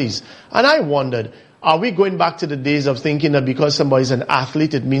vocational studies. And I wondered, are we going back to the days of thinking that because somebody's an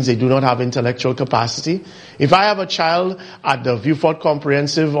athlete, it means they do not have intellectual capacity? If I have a child at the Vieux-Fort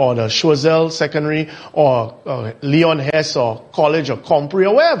Comprehensive or the Choiseul Secondary or Leon Hess or College or Compre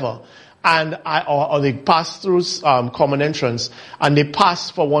or wherever, and or they pass through common entrance and they pass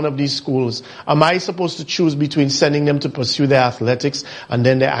for one of these schools, am I supposed to choose between sending them to pursue their athletics and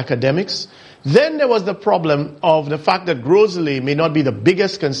then their academics? Then there was the problem of the fact that Gros-Islet may not be the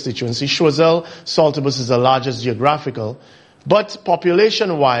biggest constituency. Choiseul, Saltibus is the largest geographical. But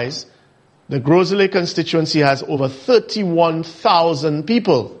population-wise, the Gros-Islet constituency has over 31,000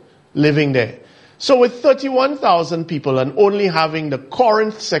 people living there. So with 31,000 people and only having the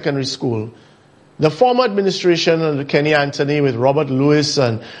Corinth Secondary School, the former administration under Kenny Anthony with Robert Lewis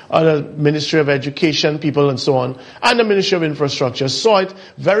and other Ministry of Education people and so on, and the Ministry of Infrastructure saw it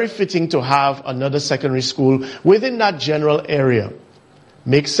very fitting to have another secondary school within that general area.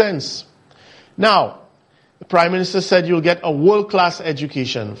 Makes sense. Now, the Prime Minister said you'll get a world-class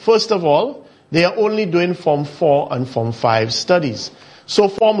education. First of all, they are only doing Form 4 and Form 5 studies. So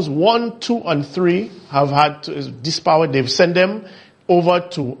Forms 1, 2, and 3 have had to dispowered. They've sent them over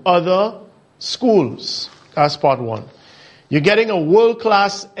to other schools. That's part one. You're getting a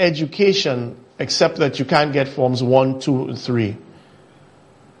world-class education, except that you can't get Forms 1, 2, and 3.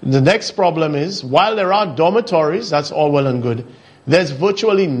 The next problem is, while there are dormitories, that's all well and good, there's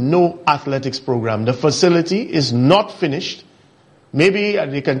virtually no athletics program. The facility is not finished. Maybe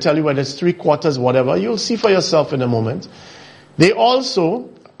they can tell you whether it's 3/4, whatever. You'll see for yourself in a moment. They also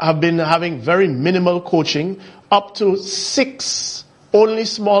have been having very minimal coaching, up to 6 only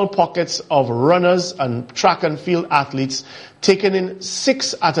small pockets of runners and track and field athletes, taken in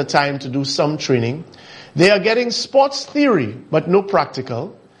 6 at a time to do some training. They are getting sports theory, but no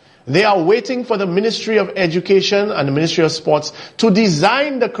practical. They are waiting for the Ministry of Education and the Ministry of Sports to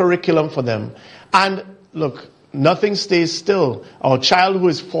design the curriculum for them. And look, nothing stays still. Our child who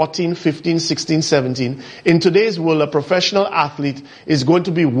is 14, 15, 16, 17, in today's world, a professional athlete is going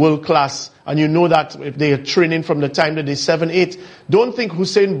to be world class. And you know that if they are training from the time that they're 7, 8. Don't think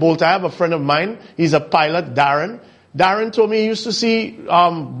Usain Bolt. I have a friend of mine. He's a pilot, Darren. Darren told me he used to see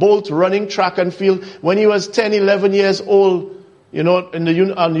Bolt running track and field when he was 10, 11 years old, you know, in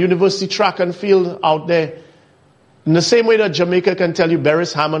the on university track and field out there. In the same way that Jamaica can tell you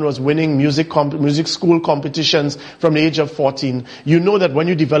Beres Hammond was winning music school competitions from the age of 14, you know that when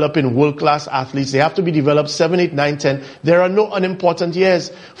you develop in world-class athletes, they have to be developed 7, 8, 9, 10. There are no unimportant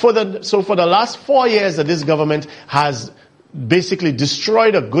years. So for the last 4 years that this government has basically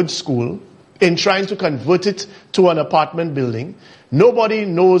destroyed a good school in trying to convert it to an apartment building, nobody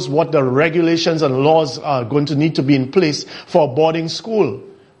knows what the regulations and laws are going to need to be in place for a boarding school.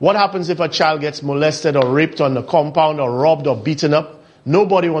 What happens if a child gets molested or raped on the compound or robbed or beaten up?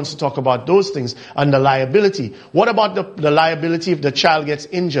 Nobody wants to talk about those things. And the liability. What about the liability if the child gets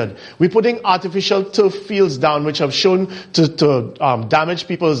injured? We're putting artificial turf fields down which have shown to damage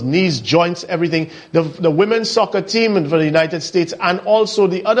people's knees, joints, everything. The women's soccer team for the United States and also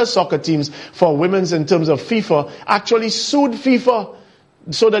the other soccer teams for women's in terms of FIFA actually sued FIFA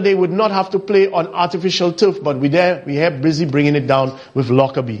so that they would not have to play on artificial turf, but we are busy bringing it down with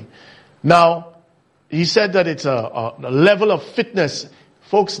Lockerbie. Now, he said that it's a level of fitness.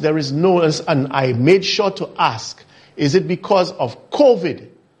 Folks, there is no, and I made sure to ask, is it because of COVID?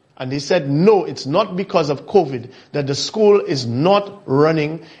 And they said, no, it's not because of COVID, that the school is not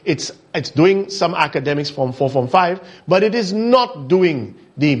running. It's doing some academics Form 4, Form 5, but it is not doing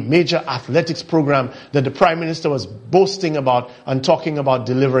the major athletics program that the Prime Minister was boasting about and talking about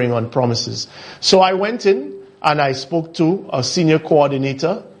delivering on promises. So I went in and I spoke to a senior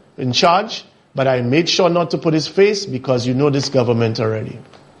coordinator in charge, but I made sure not to put his face because you know this government already.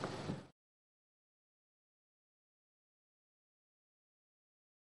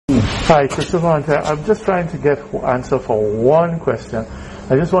 Hi, Christopher Hunter. I'm just trying to get answer for one question.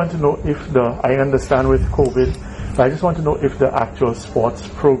 I just want to know if I understand with COVID, I just want to know if the actual sports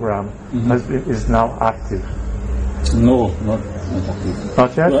program is now active. No, not active.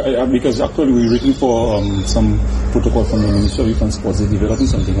 Not yet? Well, because actually we're waiting for some protocol from the Ministry of Youth and Sports. They're developing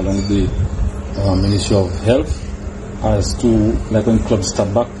something along with the Ministry of Health as to, like when clubs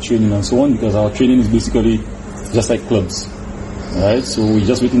start back training and so on, because our training is basically just like clubs. Right, so we're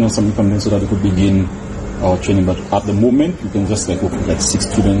just waiting on something from them so that we could begin our training. But at the moment, we can just work with 6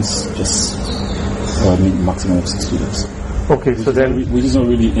 students, just maximum of 6 students. Okay, so then which is not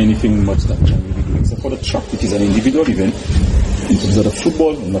really anything much that we can really do except for the track, which is an individual event. In terms of the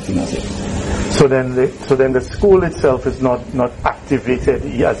football, nothing as yet. So then the school itself is not activated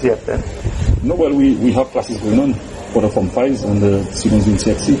as yet. Then no, well we have classes going on for the Form 5s and the students in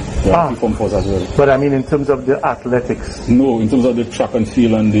CXC. There are Form 4s as well. But I mean in terms of the athletics? No, in terms of the track and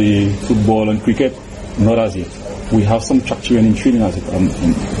field and the football and cricket, not as yet. We have some track training as it, but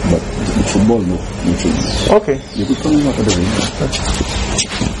the football, no training. Okay. You could come in after the week.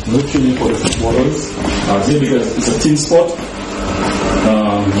 No training for the footballers, because it's a team sport.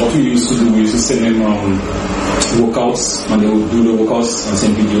 What we used to do, we used to send them workouts, and they would do the workouts and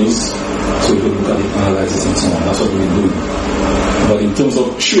send videos so we could look at it, analyze it and so on. That's what we're doing. But in terms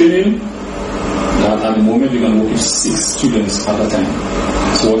of training, at the moment we can work with 6 students at a time.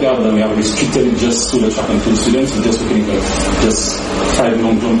 So what we have done, we have restricted it just to the track and field students. We're just looking at just 4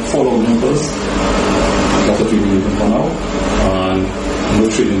 long jumpers. That's what we're doing for now. And no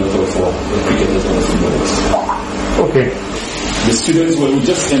training at all for the cricketers or the footballers. Okay. The students, well, we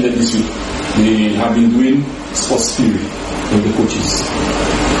just ended this week. They have been doing sports theory with the coaches.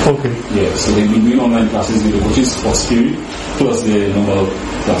 Okay. Yeah, so they've been doing online classes with the coaches, sports theory, plus the normal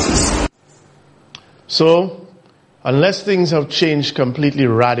classes. So, unless things have changed completely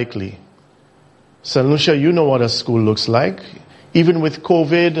radically, St. Lucia, you know what a school looks like. Even with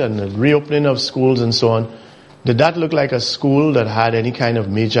COVID and the reopening of schools and so on, did that look like a school that had any kind of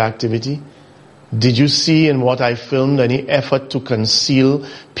major activity? Did you see in what I filmed any effort to conceal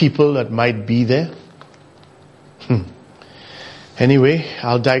people that might be there? Anyway,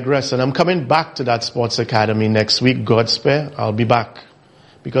 I'll digress, and I'm coming back to that Sports Academy next week. God spare, I'll be back,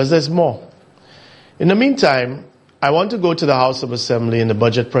 because there's more. In the meantime, I want to go to the House of Assembly in the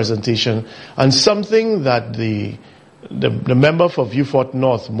budget presentation and something that the member for Vieux Fort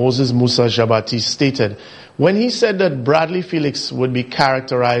North, Moses Musa Jabati, stated when he said that Bradley Felix would be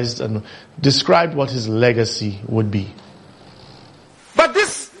characterized and described what his legacy would be. But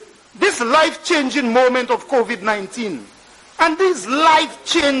this life-changing moment of COVID-19 and these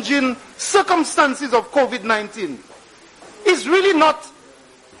life-changing circumstances of COVID-19 is really not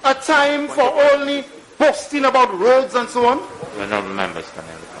a time for only boasting about roads and so on. We're not members,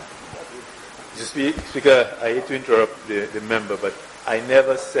 Mr. Speaker, I hate to interrupt the member, but I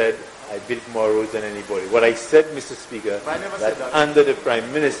never said I built more roads than anybody. What I said, Mr. Speaker, that under the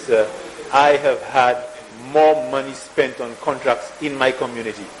Prime Minister, I have had more money spent on contracts in my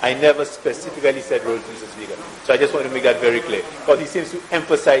community. I never specifically said roads, Mr. Speaker. So I just want to make that very clear, because he seems to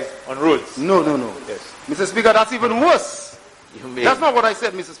emphasize on roads. No. Yes. Mr. Speaker, that's even worse. That's not what I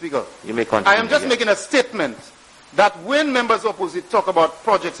said, Mr. Speaker. You may continue. I am just making a statement that when members opposite talk about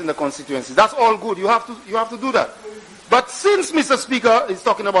projects in the constituency, that's all good. You have to do that. But since Mr. Speaker is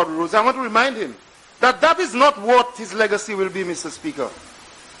talking about roads, I want to remind him that that is not what his legacy will be, Mr. Speaker.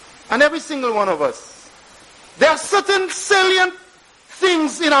 And every single one of us. There are certain salient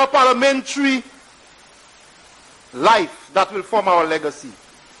things in our parliamentary life that will form our legacy.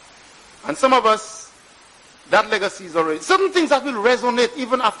 And some of us, that legacy is already certain things that will resonate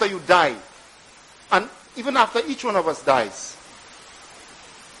even after you die. And even after each one of us dies.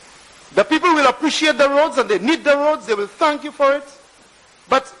 The people will appreciate the roads and they need the roads. They will thank you for it.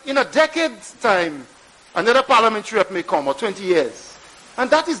 But in a decade's time, another parliamentary rep may come, or 20 years. And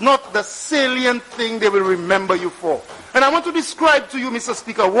that is not the salient thing they will remember you for. And I want to describe to you, Mr.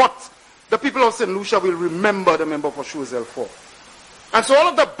 Speaker, what the people of St. Lucia will remember the member for Choiseul for. And so all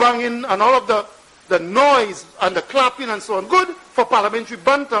of the banging and all of the noise and the clapping and so on, good for parliamentary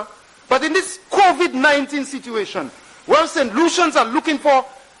banter. But in this COVID-19 situation, where St. Lucians are looking for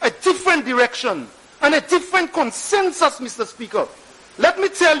a different direction and a different consensus, Mr. Speaker, let me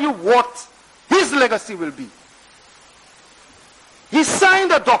tell you what his legacy will be. He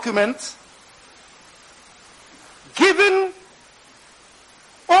signed a document giving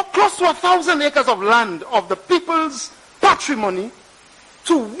close to 1,000 acres of land of the people's patrimony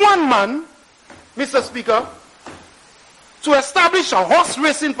to one man, Mr. Speaker, to establish a horse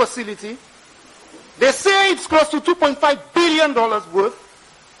racing facility. They say it's close to $2.5 billion worth.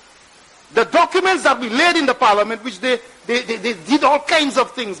 The documents that we laid in the parliament, which they did all kinds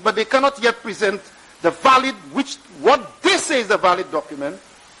of things, but they cannot yet present the valid, what they say is a valid document.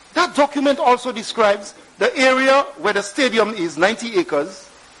 That document also describes the area where the stadium is, 90 acres.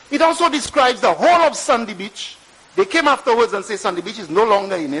 It also describes the whole of Sandy Beach. They came afterwards and say Sandy Beach is no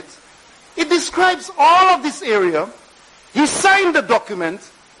longer in it. It describes all of this area. He signed the document,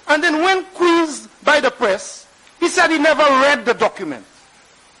 and then when quizzed by the press, he said he never read the document.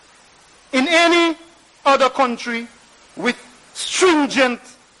 In any other country with stringent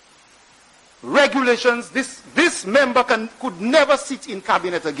regulations, this member could never sit in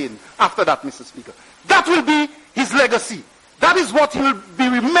cabinet again after that, Mr. Speaker. That will be his legacy. That is what he will be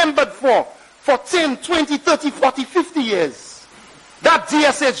remembered for 10, 20, 30, 40, 50 years. That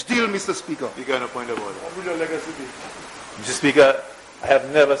DSH deal, Mr. Speaker. Speaker, on a point of order. What will your legacy be? Mr. Speaker, I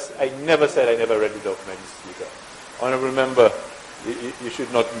never said I never read the document, Mr. Speaker. Honourable member, you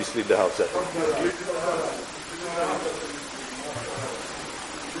should not mislead the House.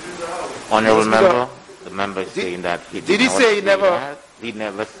 Honourable member, the member is saying that he did he say he never? He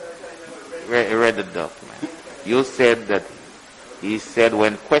never read the document. You said that he said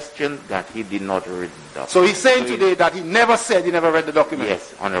when questioned that he did not read the document. So he's saying today that he never said he never read the document?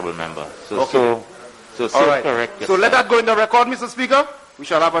 Yes, honourable member. So all right. correct yourself. So let that go in the record, Mr. Speaker. We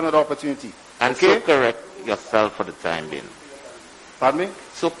shall have another opportunity. And so correct yourself for the time being. Pardon me?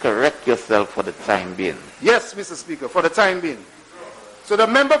 So correct yourself for the time being. Yes, Mr. Speaker, for the time being. So the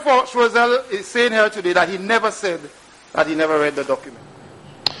member for Choiseul is saying here today that he never said that he never read the document.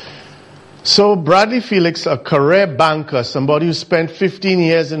 So Bradley Felix, a career banker, somebody who spent 15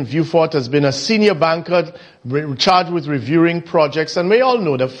 years in Vieux Fort, has been a senior banker charged with reviewing projects. And we all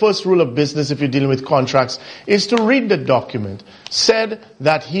know the first rule of business if you're dealing with contracts is to read the document. Said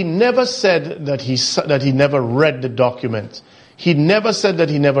that he never said that he never read the document. He never said that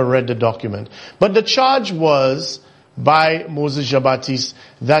he never read the document. But the charge was by Moses Jabatis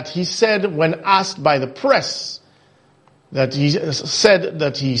that he said when asked by the press that he said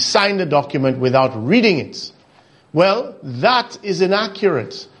that he signed the document without reading it. Well, that is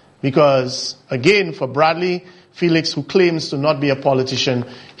inaccurate because, again, for Bradley Felix, who claims to not be a politician,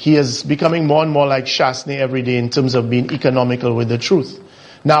 he is becoming more and more like Shastney every day in terms of being economical with the truth.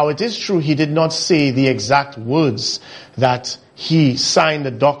 Now, it is true he did not say the exact words that he signed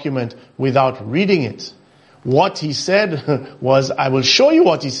the document without reading it. What he said was, I will show you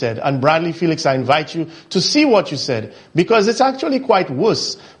what he said. And Bradley Felix, I invite you to see what you said. Because it's actually quite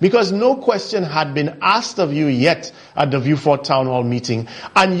worse. Because no question had been asked of you yet at the Vieux Fort Town Hall meeting.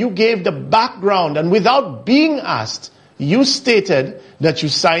 And you gave the background. And without being asked, you stated that you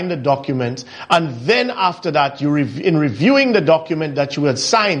signed the document, and then after that, in reviewing the document that you had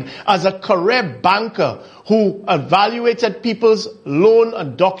signed as a career banker who evaluated people's loan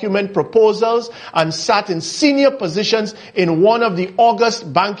and document proposals and sat in senior positions in one of the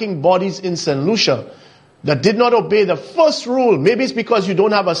august banking bodies in St. Lucia, that did not obey the first rule. Maybe it's because you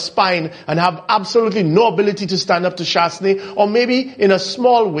don't have a spine and have absolutely no ability to stand up to Shastney, or maybe in a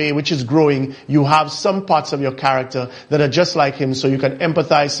small way, which is growing, you have some parts of your character that are just like him, so you can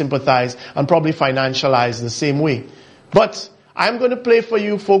empathize, sympathize, and probably financialize the same way. But I'm going to play for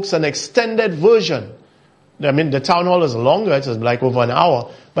you folks an extended version. I mean, the town hall is longer, it's like over an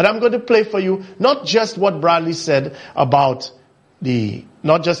hour, but I'm going to play for you not just what Bradley said about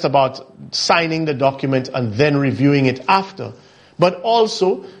not just about signing the document and then reviewing it after, but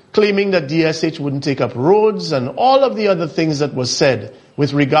also claiming that DSH wouldn't take up roads and all of the other things that were said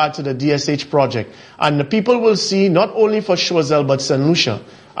with regard to the DSH project. And the people will see, not only for Choiseul but St. Lucia,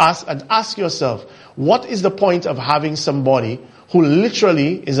 ask yourself, what is the point of having somebody who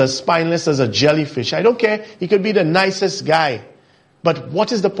literally is as spineless as a jellyfish? I don't care, he could be the nicest guy. But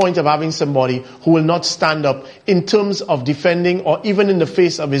what is the point of having somebody who will not stand up in terms of defending or even in the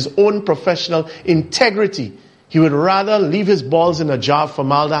face of his own professional integrity? He would rather leave his balls in a jar of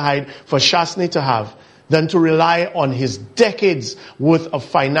formaldehyde for Shastney to have than to rely on his decades worth of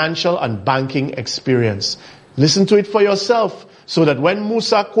financial and banking experience. Listen to it for yourself so that when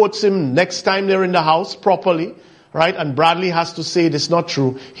Musa quotes him next time they're in the house properly, right, and Bradley has to say it's not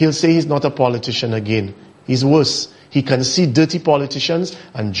true, he'll say he's not a politician again. He's worse. He can see dirty politicians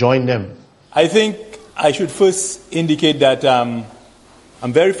and join them. I think I should first indicate that I'm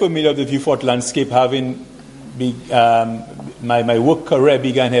very familiar with the Vieux Fort landscape, having my work career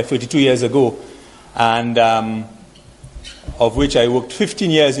began here 32 years ago, and of which I worked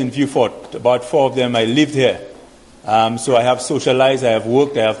 15 years in Vieux Fort. About 4 of them I lived here. So I have socialized, I have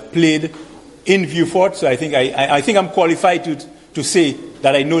worked, I have played in Vieux Fort. So I think I'm qualified to say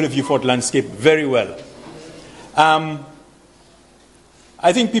that I know the Vieux Fort landscape very well. I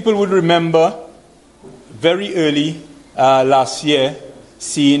think people would remember very early last year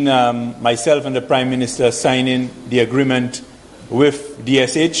seeing myself and the Prime Minister signing the agreement with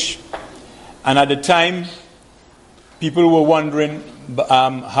DSH. And at the time, people were wondering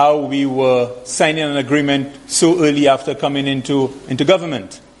how we were signing an agreement so early after coming into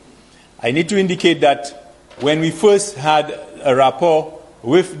government. I need to indicate that when we first had a rapport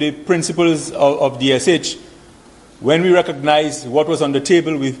with the principals of DSH, when we recognized what was on the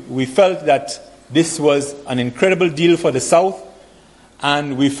table, we felt that this was an incredible deal for the South,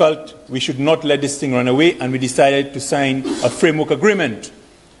 and we felt we should not let this thing run away, and we decided to sign a framework agreement.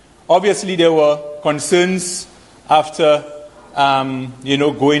 Obviously, there were concerns after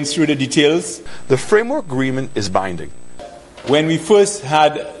going through the details. The framework agreement is binding. When we first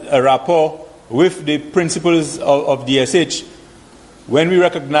had a rapport with the principals of DSH, when we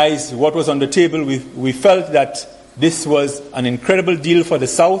recognized what was on the table, we felt that this was an incredible deal for the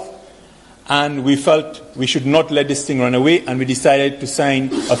South, and we felt we should not let this thing run away, and we decided to sign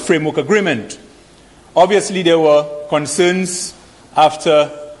a framework agreement. Obviously, there were concerns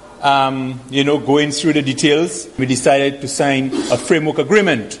after going through the details. We decided to sign a framework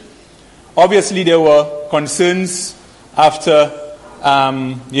agreement. Obviously, there were concerns after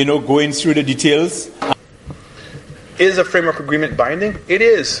going through the details. Is a framework agreement binding? It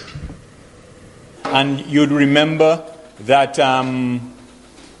is. And you'd remember that y'all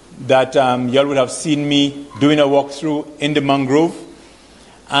would have seen me doing a walkthrough in the mangrove.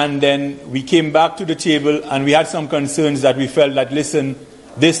 And then we came back to the table and we had some concerns that we felt that, listen,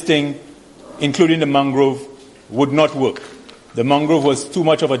 this thing, including the mangrove, would not work. The mangrove was too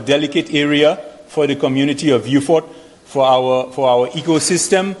much of a delicate area for the community of Vieux Fort, for our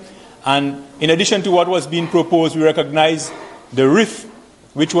ecosystem. And in addition to what was being proposed, we recognized the reef,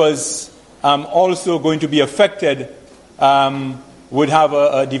 which was also going to be affected, would have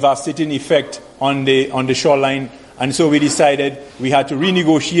a devastating effect on the shoreline, and so we decided we had to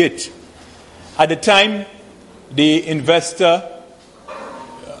renegotiate. At the time, the investor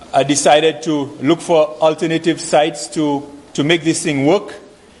decided to look for alternative sites to make this thing work,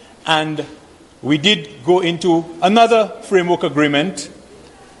 and we did go into another framework agreement,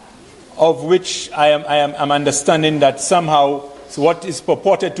 of which I'm understanding that somehow what is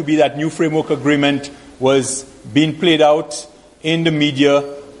purported to be that new framework agreement was being played out in the media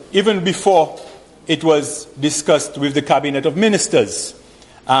even before it was discussed with the Cabinet of Ministers.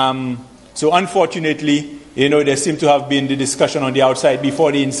 So unfortunately, there seemed to have been the discussion on the outside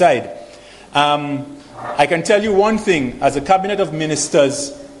before the inside. I can tell you one thing, as a Cabinet of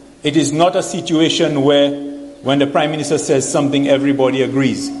Ministers, it is not a situation where when the Prime Minister says something, everybody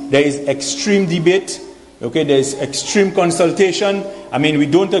agrees. There is extreme debate, there is extreme consultation. We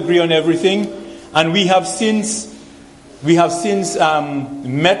don't agree on everything. And we have since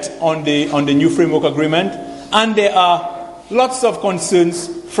met on the new framework agreement, and there are lots of concerns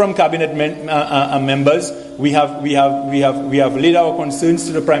from cabinet members. We have laid our concerns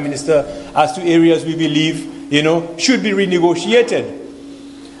to the Prime Minister as to areas we believe should be renegotiated.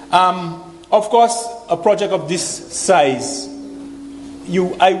 Of course, a project of this size,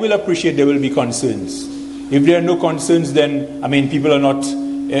 I will appreciate there will be concerns. If there are no concerns, then people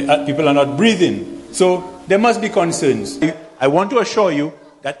are not breathing. So there must be concerns. I want to assure you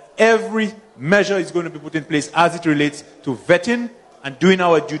that every measure is going to be put in place as it relates to vetting and doing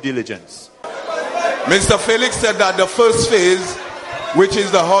our due diligence. Mr. Felix said that the first phase, which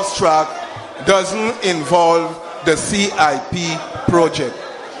is the horse track, doesn't involve the CIP project.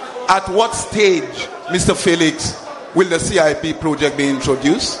 At what stage, Mr. Felix, will the CIP project be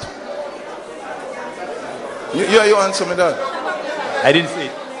introduced? You answer me that. I didn't say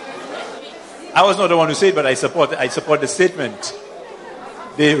it. I was not the one who said it, but I support the statement.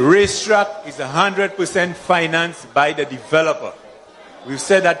 The racetrack is 100% financed by the developer. We've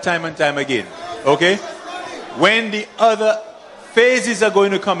said that time and time again. Okay? When the other phases are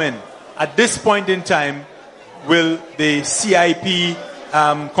going to come in, at this point in time, will the CIP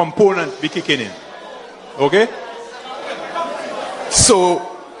component be kicking in? Okay? So,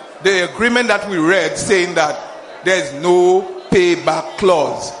 the agreement that we read saying that there's no payback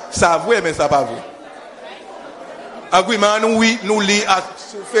clause. Savoué, mais ça pas vrai. Agreement oui, nous lit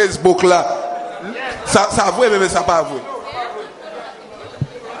sur Facebook là. Savoué, mais ça pas vrai.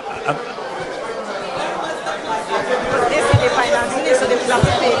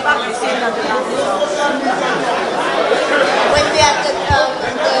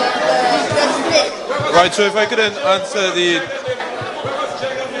 Right, so if I could then answer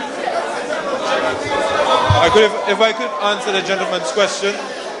if I could answer the gentleman's question.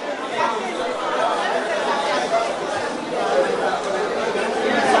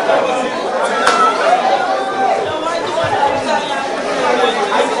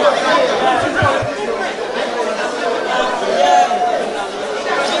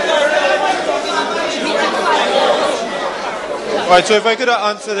 Right, so if I could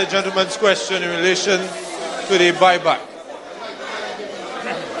answer the gentleman's question in relation to the buyback.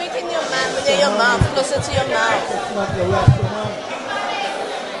 Your mouth, closer to your mouth.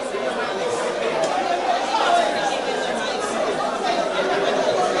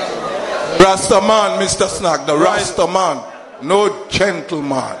 Rastaman, Mr. Snack, the Rastaman, no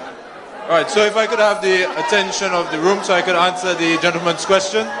gentleman. Right, so if I could have the attention of the room so I could answer the gentleman's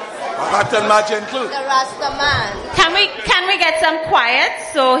question. The Rastaman. Can we get some quiet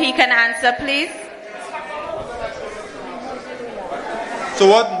so he can answer, please? So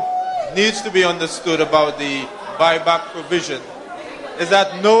what needs to be understood about the buyback provision is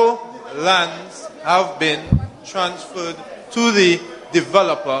that no lands have been transferred to the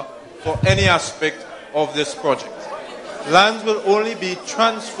developer for any aspect of this project. Lands will only be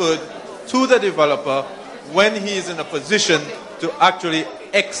transferred to the developer when he is in a position to actually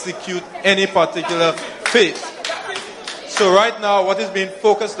execute any particular phase. So right now what is being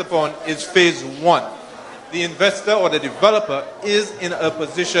focused upon is phase 1. The investor or the developer is in a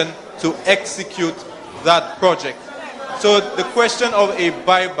position to execute that project. So the question of a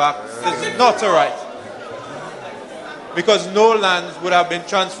buyback is not right, because no lands would have been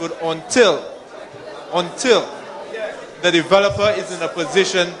transferred until the developer is in a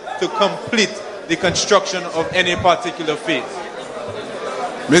position to complete the construction of any particular phase.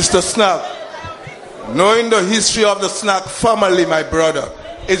 Mr. Snack, knowing the history of the Snack family, my brother,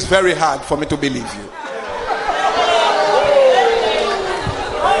 it's very hard for me to believe you.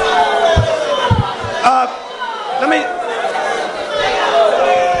 Let me.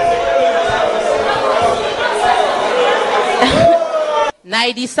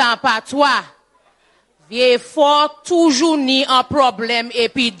 Naïdi sans patois. Vieux fort toujours ni un problème et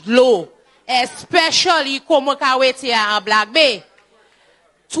puis de l'eau. Especially comme kaweti en Black Bay.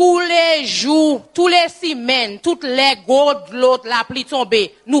 Tous les jours, tous les semaines, toutes les gouttes de l'eau la pluie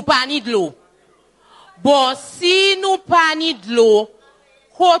tomber, nous pas ni de l'eau. Bon, si nou pa ni d'lo,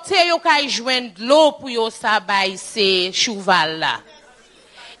 kote yo kay jwen d'lo pou yo sabay se chouval la.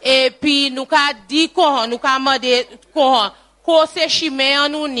 Et puis nou ka di kohan, nou ka mande kohan, ko se chime an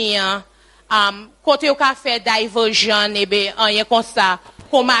nou ni an, kote yo ka fe diversion, ebe, anye kon sa,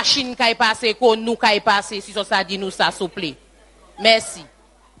 ko machine kay pase, ko nou kay pase, si so sa di nou sa souple. Merci.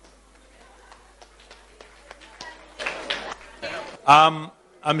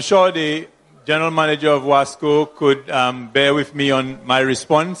 I'm sure the General Manager of WASCO could bear with me on my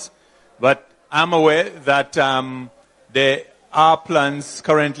response, but I'm aware that there are plans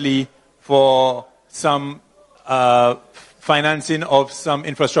currently for some financing of some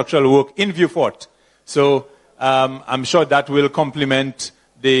infrastructural work in Vieux Fort. So I'm sure that will complement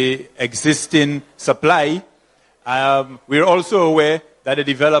the existing supply. We're also aware that the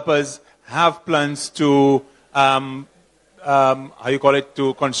developers have plans to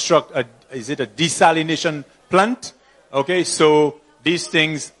to construct a desalination plant? Okay, so these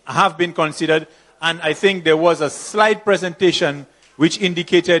things have been considered, and I think there was a slide presentation which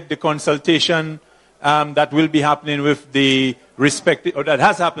indicated the consultation that will be happening with the respective, or that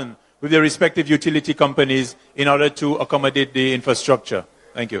has happened with the respective utility companies in order to accommodate the infrastructure.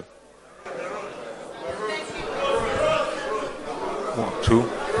 Thank you. 1, 2.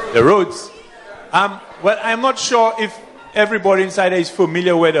 The roads. Well, I'm not sure if everybody inside there is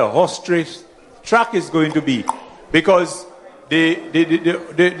familiar where the horse track is going to be, because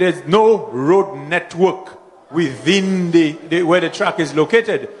there's no road network within where the track is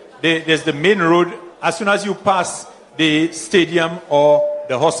located. There's the main road. As soon as you pass the stadium or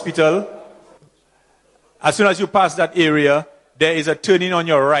the hospital, as soon as you pass that area, there is a turning on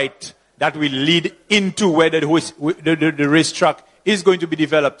your right that will lead into where the racetrack is going to be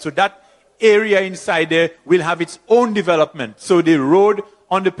developed. So that area inside there will have its own development. So the road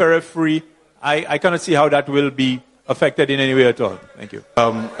on the periphery, I cannot see how that will be affected in any way at all. Thank you.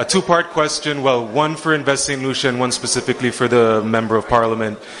 A two-part question. Well, one for Invest St. Lucia and one specifically for the Member of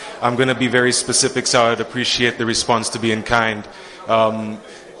Parliament. I'm going to be very specific, so I'd appreciate the response to be in kind.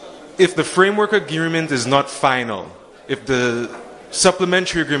 If the framework agreement is not final, if the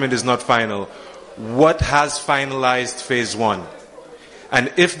supplementary agreement is not final, what has finalized phase 1? And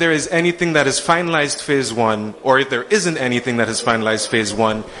if there is anything that has finalized phase 1, or if there isn't anything that has finalized phase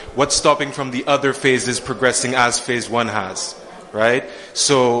 1, what's stopping from the other phases progressing as phase 1 has, right?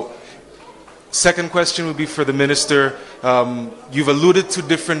 So, second question would be for the Minister. You've alluded to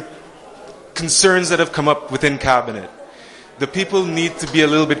different concerns that have come up within Cabinet. The people need to be a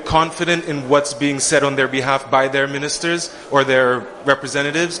little bit confident in what's being said on their behalf by their ministers or their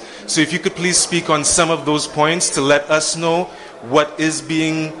representatives. So if you could please speak on some of those points to let us know what is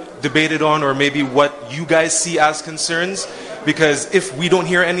being debated on, or maybe what you guys see as concerns. Because if we don't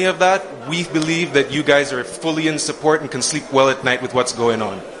hear any of that, we believe that you guys are fully in support and can sleep well at night with what's going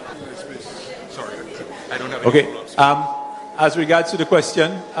on. Sorry, I don't have any follow-ups. As regards to the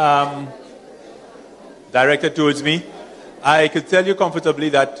question directed towards me, I could tell you comfortably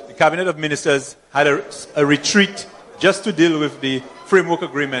that the Cabinet of Ministers had a retreat just to deal with the framework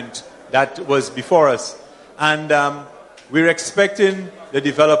agreement that was before us. And we're expecting the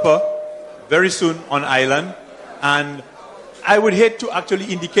developer very soon on island. And I would hate to actually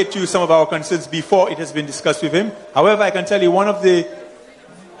indicate to you some of our concerns before it has been discussed with him. However, I can tell you one of the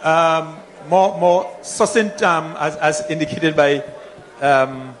more succinct, as indicated by a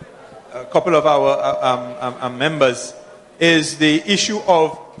couple of our members, is the issue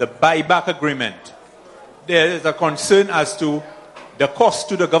of the buyback agreement. There is a concern as to the cost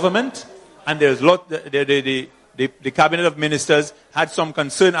to the government, and there's the Cabinet of Ministers had some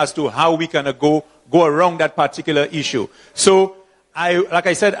concern as to how we can go around that particular issue. So, like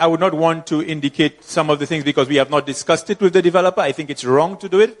I said, I would not want to indicate some of the things because we have not discussed it with the developer. I think it's wrong to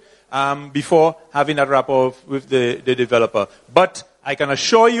do it before having that rapport with the developer. But I can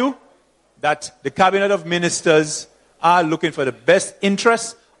assure you that the Cabinet of Ministers are looking for the best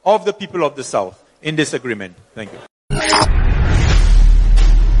interests of the people of the South in this agreement. Thank you.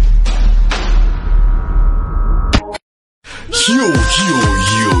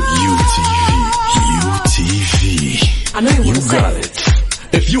 UTV. I know you got it.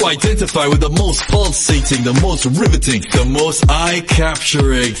 If you identify with the most pulsating, the most riveting, the most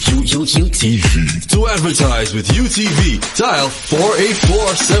eye-capturing UTV. To advertise with UTV, dial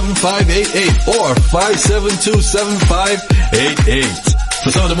 484-7588 or 572-7588. for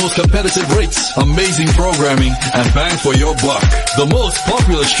some of the most competitive rates, amazing programming, and bang for your buck. The most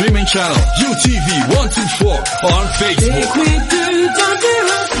popular streaming channel, UTV 124 on Facebook.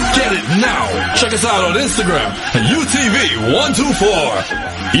 Get it now. Check us out on Instagram at UTV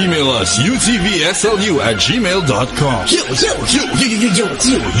 124. Email us utvslu@gmail.com. Yo,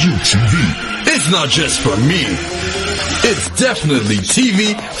 UTV. It's not just for me. It's definitely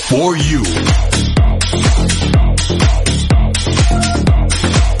TV for you.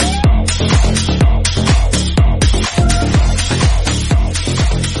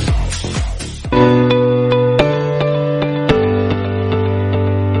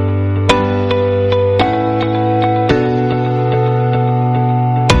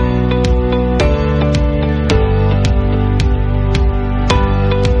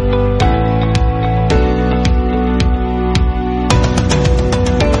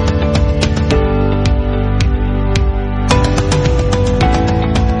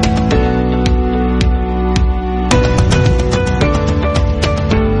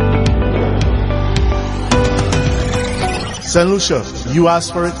 St. Lucia, you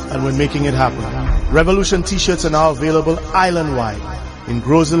asked for it and we're making it happen. Revolution t-shirts are now available island-wide. In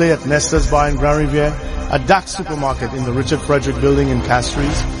Gros Islet at Nestor's Bar in Grand Riviere, at Dax Supermarket in the Richard Frederick Building in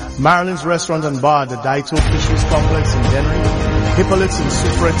Castries, Marilyn's Restaurant and Bar at the Daito Fisheries Complex in Dennery, Hippolyte's in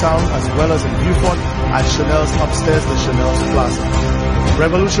Soufrière Town, as well as in Beaufort at Chanel's upstairs, the Chanel's Plaza.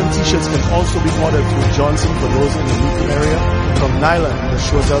 Revolution t-shirts can also be ordered through Johnson for those in the Newton area, from Nyla in the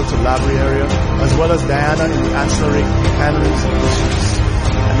Choiseul to Labrie area, as well as Diana in the ancillary canneries and fisheries.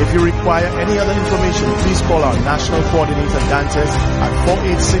 And if you require any other information, please call our National Coordinator Dantes at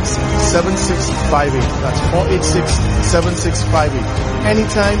 486-7658. That's 486-7658.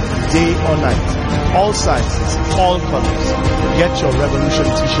 Anytime, day or night. All sizes, all colors. Get your Revolution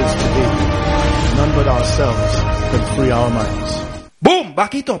t-shirts today. None but ourselves can free our minds. Boom!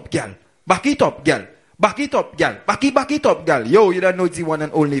 Back it up, gal. Back it up, gal. Back it up, gal. Back it up, gal. Yo, you don't know it's the one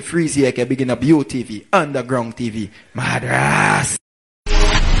and only Freezy here, begin up UTV, Underground TV. Madras.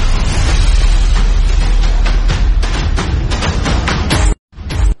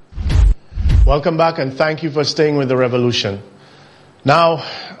 Welcome back and thank you for staying with the revolution. Now,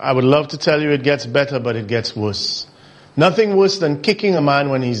 I would love to tell you it gets better, but it gets worse. Nothing worse than kicking a man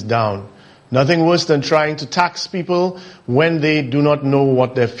when he's down. Nothing worse than trying to tax people when they do not know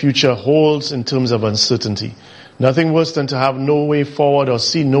what their future holds in terms of uncertainty. Nothing worse than to have no way forward or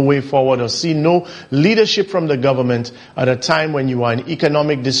see no way forward or see no leadership from the government at a time when you are in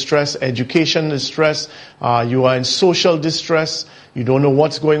economic distress, education distress, you are in social distress, you don't know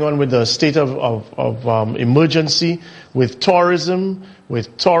what's going on with the state of emergency, with tourism,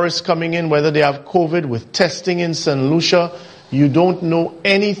 with tourists coming in, whether they have COVID, with testing in St. Lucia. You don't know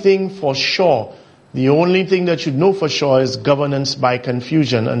anything for sure. The only thing that you know for sure is governance by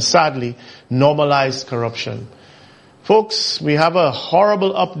confusion and sadly, normalized corruption. Folks, we have a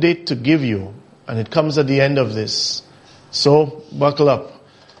horrible update to give you and it comes at the end of this. So, buckle up.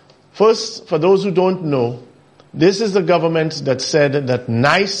 First, for those who don't know, this is the government that said that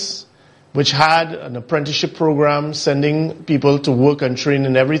NICE, which had an apprenticeship program sending people to work and train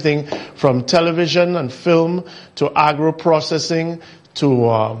in everything from television and film to agro-processing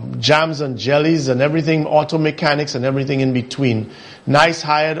to jams and jellies and everything, auto mechanics and everything in between. NICE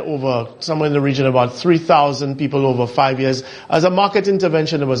hired over somewhere in the region about 3,000 people over 5 years as a market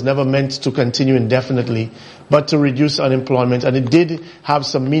intervention that was never meant to continue indefinitely, but to reduce unemployment. And it did have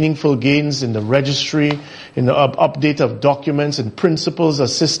some meaningful gains in the registry, in the update of documents and principals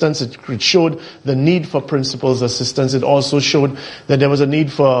assistance. It showed the need for principals assistance. It also showed that there was a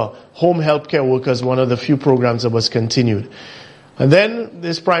need for home healthcare workers, one of the few programs that was continued. And then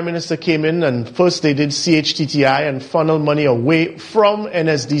this Prime Minister came in and first they did CHTTI and funnel money away from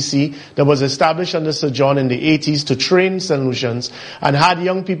NSDC that was established under Sir John in the 80s to train St. Lucians and had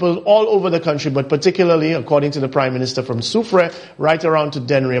young people all over the country, but particularly, according to the Prime Minister, from Soufrière right around to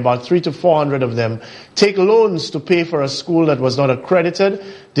Dennery, about 300 to 400 of them, take loans to pay for a school that was not accredited,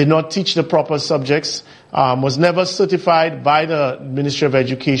 did not teach the proper subjects, was never certified by the Ministry of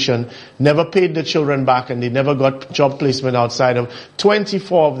Education, never paid the children back, and they never got job placement outside of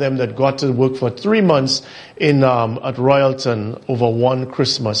 24 of them that got to work for 3 months in at Royalton over one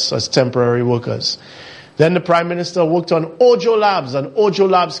Christmas as temporary workers. Then the Prime Minister worked on Ojo Labs, and Ojo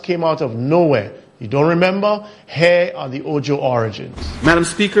Labs came out of nowhere. You don't remember? Here are the Ojo origins. Madam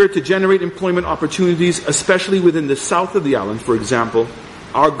Speaker, to generate employment opportunities, especially within the south of the island, for example,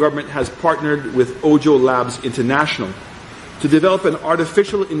 our government has partnered with Ojo Labs International to develop an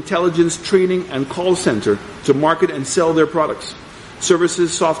artificial intelligence training and call center to market and sell their products,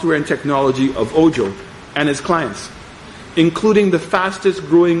 services, software, and technology of Ojo and its clients. including the fastest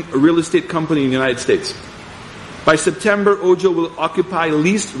growing real estate company in the United States. By September, Ojo will occupy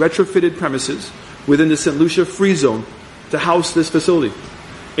leased retrofitted premises within the St. Lucia Free Zone to house this facility.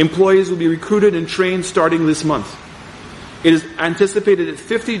 Employees will be recruited and trained starting this month. It is anticipated that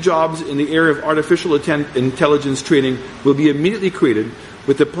 50 jobs in the area of artificial intelligence training will be immediately created,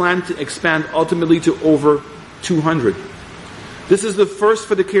 with the plan to expand ultimately to over 200. This is the first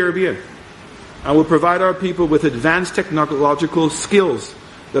for the Caribbean and will provide our people with advanced technological skills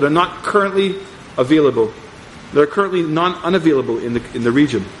that are not currently available, that are currently unavailable in the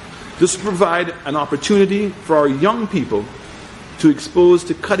region. This will provide an opportunity for our young people to expose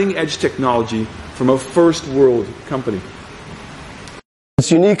to cutting-edge technology from a first-world company. What's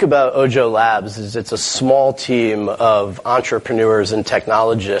unique about Ojo Labs is it's a small team of entrepreneurs and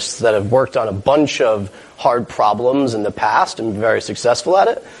technologists that have worked on a bunch of hard problems in the past and been very successful at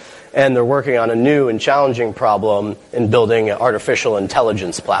it. And they're working on a new and challenging problem in building an artificial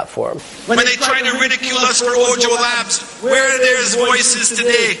intelligence platform. When they try to ridicule us for Ojo Labs, where are their voices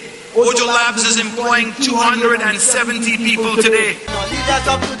today? Ojo Labs is employing 270 people today. Leaders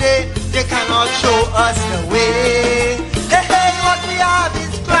of today, they cannot show us the way. Hey, what we have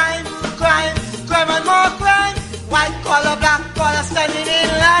is crime, crime, crime and more crime. White collar, black collar, standing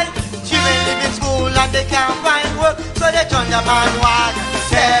in line. Children live in school and they can't find work, so they turn the bandwagon.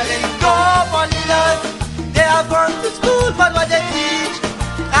 Telling go for leaders. They are going to school, but what they teach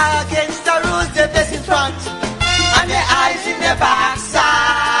are against the rules. They face in front and their eyes in their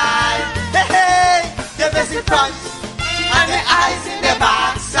backside. Hey, hey, they face in front and their eyes in their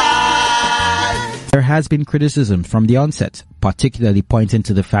backside. There has been criticism from the onset, particularly pointing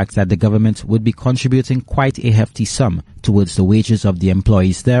to the fact that the government would be contributing quite a hefty sum towards the wages of the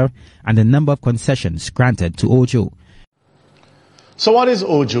employees there and the number of concessions granted to Ojo. So what is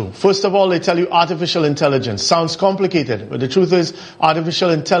Ojo? First of all, they tell you artificial intelligence. Sounds complicated, but the truth is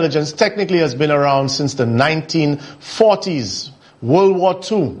artificial intelligence technically has been around since the 1940s. World War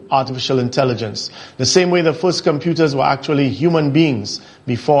II, artificial intelligence. The same way the first computers were actually human beings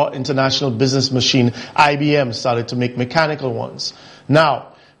before International Business Machine, IBM, started to make mechanical ones. Now,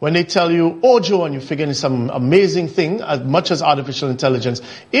 when they tell you Ojo and you figure it's some amazing thing, as much as artificial intelligence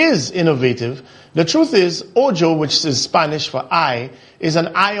is innovative, the truth is Ojo, which is Spanish for eye, is an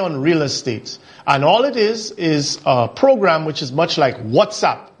eye on real estate. And all it is a program which is much like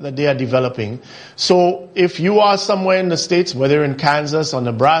WhatsApp that they are developing. So if you are somewhere in the States, whether in Kansas or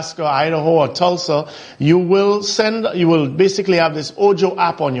Nebraska, Idaho or Tulsa, you will basically have this Ojo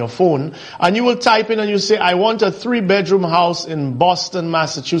app on your phone and you will type in and you say, I want a 3-bedroom house in Boston,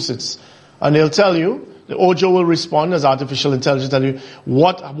 Massachusetts. And they'll tell you, the Ojo will respond as artificial intelligence, tell you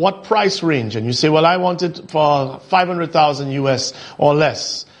what price range. And you say, well, I want it for 500,000 US or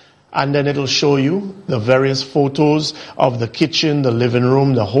less. And then it'll show you the various photos of the kitchen, the living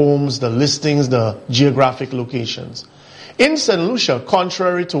room, the homes, the listings, the geographic locations. In St. Lucia,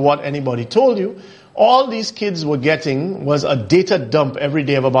 contrary to what anybody told you, all these kids were getting was a data dump every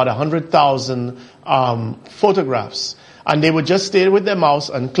day of about 100,000 photographs. And they would just stay with their mouse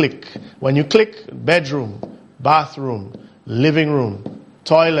and click. When you click, bedroom, bathroom, living room,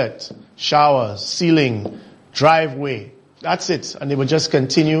 toilet, shower, ceiling, driveway, that's it. And they would just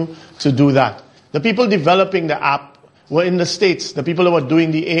continue to do that. The people developing the app were in the States. The people who were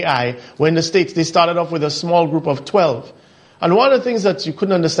doing the AI were in the States. They started off with a small group of 12. And one of the things that you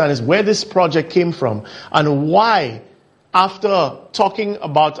couldn't understand is where this project came from and why, after talking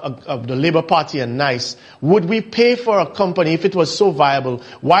about the Labour Party and NICE, would we pay for a company if it was so viable?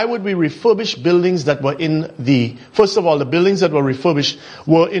 Why would we refurbish buildings that were first of all, the buildings that were refurbished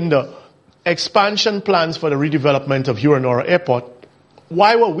were in the expansion plans for the redevelopment of Huronora Airport.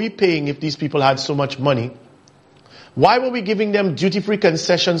 Why were we paying if these people had so much money? Why were we giving them duty-free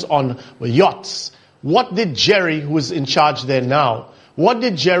concessions on yachts? What did Jerry, who is in charge there now, what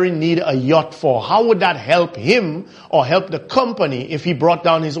did Jerry need a yacht for? How would that help him or help the company if he brought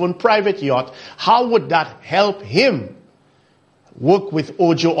down his own private yacht? How would that help him work with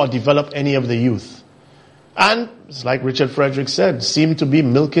Ojo or develop any of the youth? And, it's like Richard Frederick said, seemed to be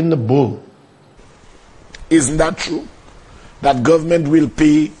milking the bull. Isn't that true? That government will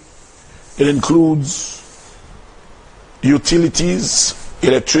pay, it includes utilities,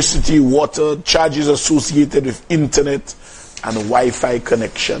 electricity, water, charges associated with internet and Wi-Fi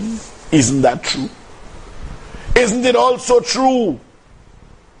connection. Isn't that true? Isn't it also true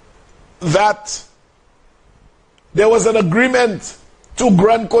that there was an agreement to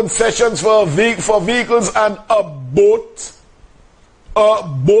grant concessions for vehicles and a boat? A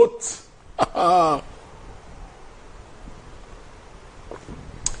boat.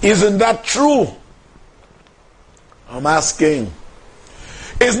 Isn't that true? I'm asking,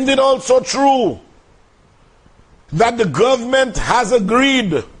 isn't it also true that the government has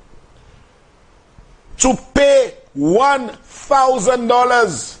agreed to pay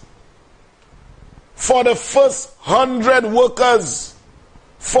 $1,000 for the first 100 workers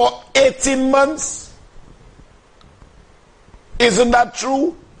for 18 months? Isn't that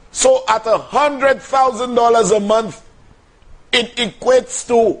true? So at $100,000 a month, it equates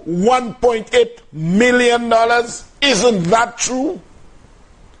to $1.8 million. Isn't that true?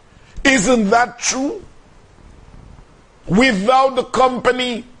 Isn't that true? Without the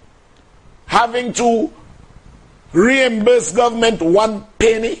company having to reimburse government 1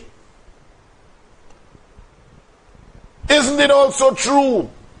 penny? Isn't it also true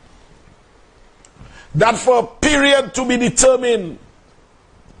that for a period to be determined,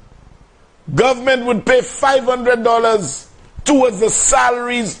 government would pay $500 towards the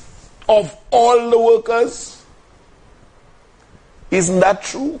salaries of all the workers? Isn't that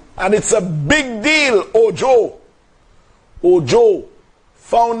true? And it's a big deal. Ojo,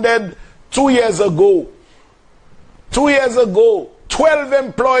 founded 2 years ago. 2 years ago, 12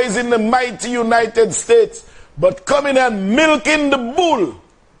 employees in the mighty United States, but coming and milking the bull.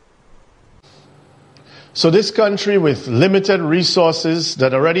 So this country with limited resources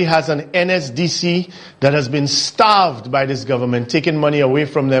that already has an NSDC that has been starved by this government, taking money away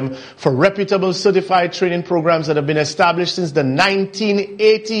from them for reputable certified training programs that have been established since the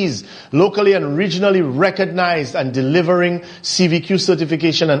 1980s, locally and regionally recognized, and delivering CVQ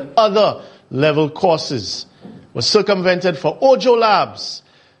certification and other level courses, was circumvented for Ojo Labs.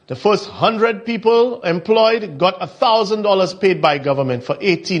 The first 100 people employed got $1,000 paid by government for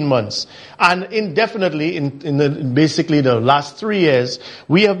 18 months. And indefinitely, basically the last 3 years,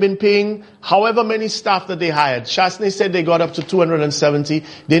 we have been paying however many staff that they hired. Shasney said they got up to 270.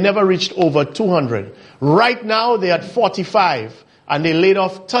 They never reached over 200. Right now, they're at 45. And they laid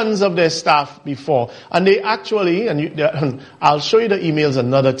off tons of their staff before. And they actually, I'll show you the emails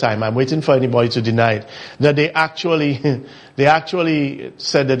another time. I'm waiting for anybody to deny it. That they actually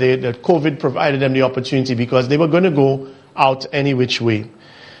said that COVID provided them the opportunity because they were going to go out any which way.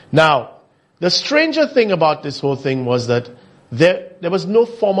 Now, the stranger thing about this whole thing was that there was no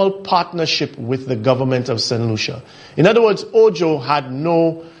formal partnership with the government of St. Lucia. In other words, Ojo had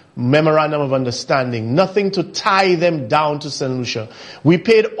no memorandum of understanding, nothing to tie them down to St. Lucia. We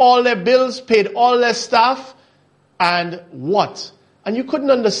paid all their bills, paid all their staff, and what? And you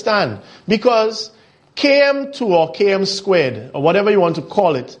couldn't understand because KM2 or KM squared, or whatever you want to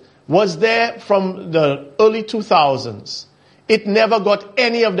call it, was there from the early 2000s. It never got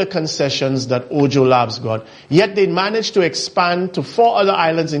any of the concessions that Ojo Labs got. Yet they managed to expand to 4 other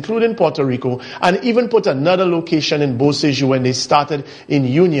islands, including Puerto Rico, and even put another location in Beausejour when they started in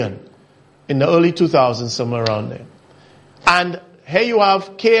Union in the early 2000s, somewhere around there. And here you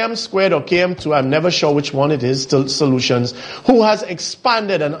have KM squared or KM2, I'm never sure which one it is, Solutions, who has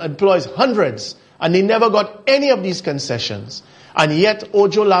expanded and employs hundreds, and they never got any of these concessions. And yet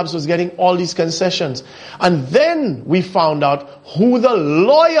Ojo Labs was getting all these concessions. And then we found out who the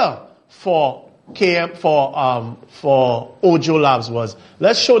lawyer for Ojo Labs was.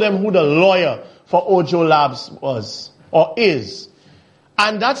 Let's show them who the lawyer for Ojo Labs was or is.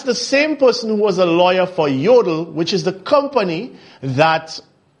 And that's the same person who was a lawyer for Yodel, which is the company that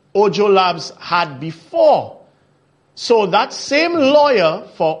Ojo Labs had before. So that same lawyer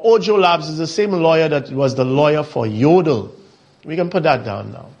for Ojo Labs is the same lawyer that was the lawyer for Yodel. We can put that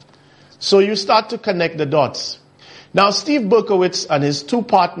down now. So you start to connect the dots. Now, Steve Berkowitz and his 2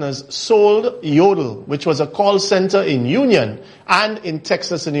 partners sold Yodel, which was a call center in Union and in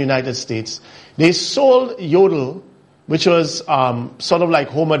Texas in the United States. They sold Yodel, which was sort of like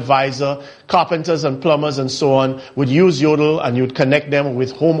Home Advisor. Carpenters and plumbers and so on would use Yodel, and you'd connect them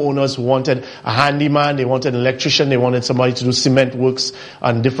with homeowners who wanted a handyman, they wanted an electrician, they wanted somebody to do cement works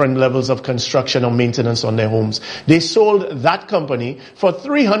on different levels of construction or maintenance on their homes. They sold that company for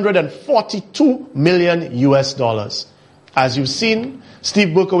 $342 million US. As you've seen, Steve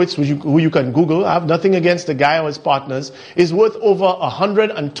Berkowitz, who you can Google, I have nothing against the guy or his partners, is worth over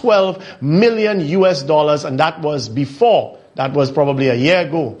 $112 million US, and that was before. That was probably a year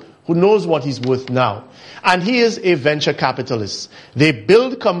ago. Who knows what he's worth now? And he is a venture capitalist. They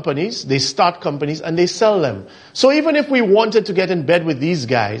build companies, they start companies, and they sell them. So even if we wanted to get in bed with these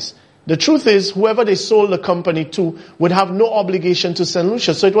guys, the truth is, whoever they sold the company to would have no obligation to St.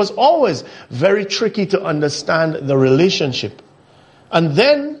 Lucia. So it was always very tricky to understand the relationship. And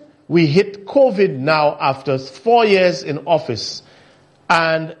then we hit COVID now after 4 years in office.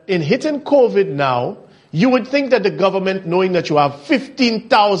 And in hitting COVID now, you would think that the government, knowing that you have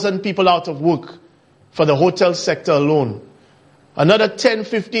 15,000 people out of work, for the hotel sector alone. Another 10,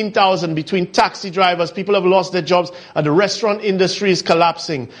 15,000 between taxi drivers. People have lost their jobs. And the restaurant industry is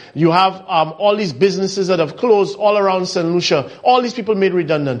collapsing. You have all these businesses that have closed all around St. Lucia. All these people made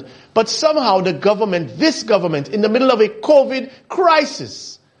redundant. But somehow the government, this government, in the middle of a COVID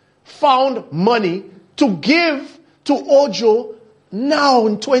crisis, found money to give to Ojo now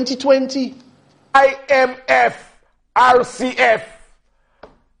in 2020. IMF, RCF.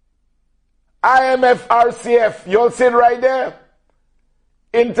 IMF, RCF. You all see it right there?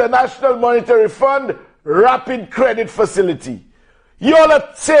 International Monetary Fund, Rapid Credit Facility. You all are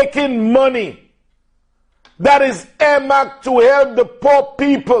taking money that is earmarked to help the poor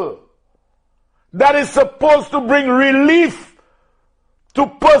people, that is supposed to bring relief to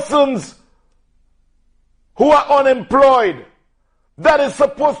persons who are unemployed, that is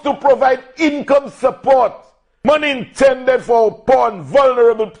supposed to provide income support, money intended for poor and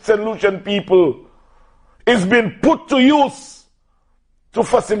vulnerable St. Lucian people, is being put to use to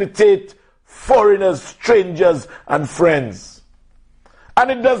facilitate foreigners, strangers, and friends.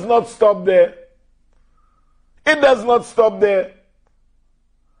 And it does not stop there. It does not stop there.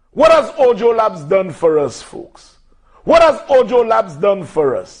 What has Ojo Labs done for us, folks? What has Ojo Labs done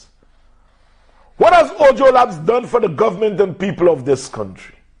for us? What has Ojo Labs done for the government and people of this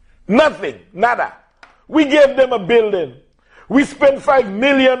country? Nothing. Nada. We gave them a building. We spent $5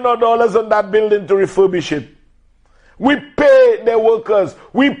 million on that building to refurbish it. We pay their workers.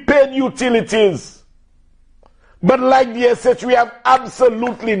 We pay utilities. But like the SH, we have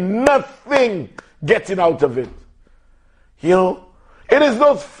absolutely nothing getting out of it. You know, it is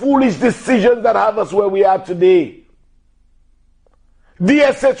those foolish decisions that have us where we are today.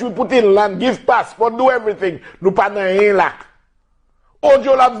 DSH, we put in land, give passport, do everything. Nou pa nan yen la.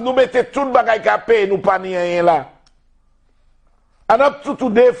 Ojo Labs nou mette tout bagay ka pay, nou pa nan yen la. And up to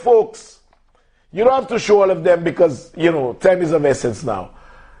today, folks, you don't have to show all of them because, you know, time is of essence now.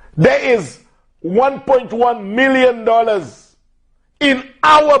 There is $1.1 million in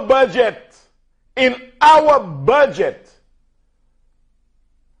our budget,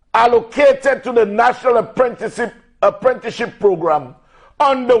 allocated to the National Apprenticeship Program,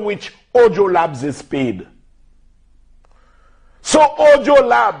 under which Ojo Labs is paid. So Ojo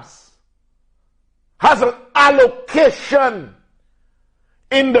Labs has an allocation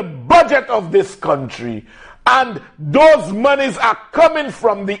in the budget of this country, and those monies are coming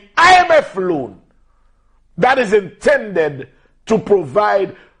from the IMF loan that is intended to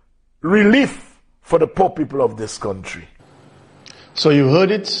provide relief for the poor people of this country. So you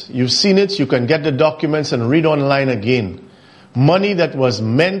heard it, you've seen it, you can get the documents and read online again. Money that was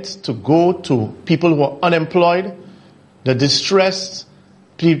meant to go to people who are unemployed, the distressed,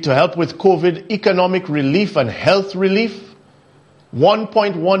 to help with COVID, economic relief and health relief.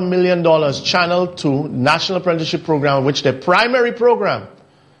 $1.1 million channeled to National Apprenticeship Program, which their primary program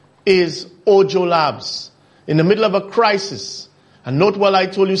is Ojo Labs. In the middle of a crisis. And note what I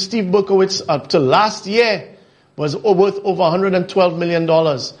told you, Steve Berkowitz up to last year was worth over $112 million.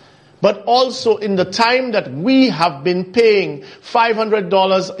 But also in the time that we have been paying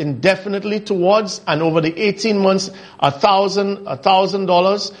 $500 indefinitely towards, and over the 18 months,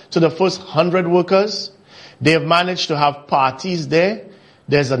 $1,000 to the first 100 workers. They have managed to have parties there.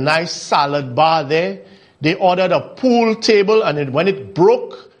 There's a nice salad bar there. They ordered a pool table, and when it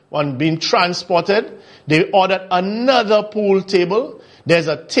broke on being transported, they ordered another pool table. There's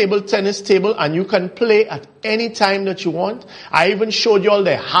a table tennis table, and you can play at any time that you want. I even showed you all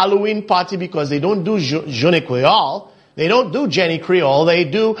their Halloween party, because they don't do Je ne Creole. They don't do Jenny Creole. They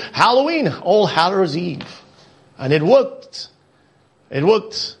do Halloween, All Hallows Eve. And it worked. It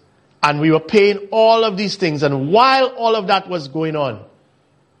worked. And we were paying all of these things. And while all of that was going on,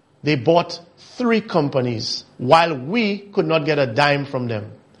 they bought 3 companies while we could not get a dime from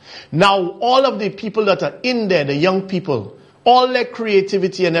them. Now, all of the people that are in there, the young people, all their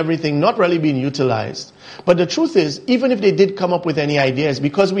creativity and everything not really being utilized. But the truth is, even if they did come up with any ideas,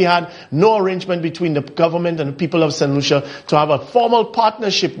 because we had no arrangement between the government and the people of St. Lucia to have a formal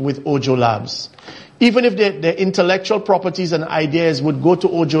partnership with Ojo Labs, even if their intellectual properties and ideas would go to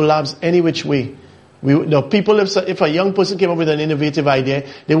Ojo Labs any which way, the people, if a young person came up with an innovative idea,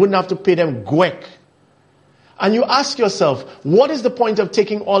 they wouldn't have to pay them gwek. And you ask yourself, what is the point of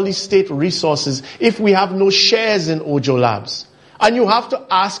taking all these state resources if we have no shares in Ojo Labs? And you have to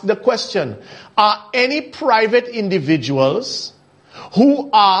ask the question, are any private individuals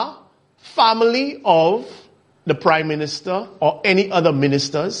who are family of the Prime Minister or any other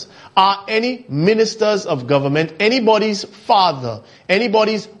ministers, are any ministers of government, anybody's father,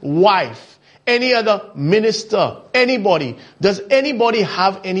 anybody's wife, any other minister, anybody. Does anybody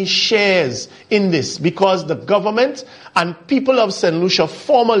have any shares in this? Because the government and people of St. Lucia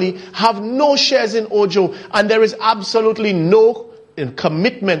formally have no shares in Ojo, and there is absolutely no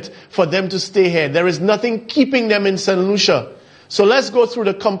commitment for them to stay here. There is nothing keeping them in St. Lucia. So let's go through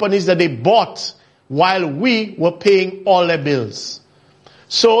the companies that they bought while we were paying all their bills.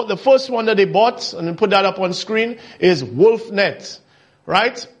 So the first one that they bought, and we'll put that up on screen, is WolfNet.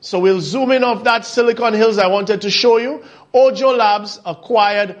 Right? So we'll zoom in off that Silicon Hills I wanted to show you. Ojo Labs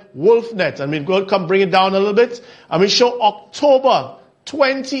acquired WolfNet. And we'll go come bring it down a little bit. And we show October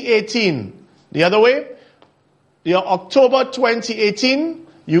 2018. The other way. October 2018,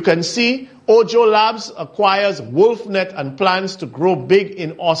 you can see Ojo Labs acquires WolfNet and plans to grow big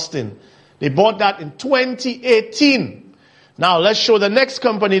in Austin. They bought that in 2018. Now let's show the next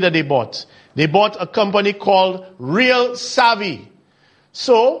company that they bought. They bought a company called Real Savvy.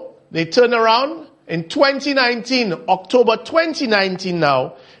 So they turn around in 2019, October 2019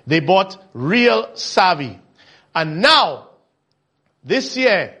 now, they bought Real Savvy. And now, this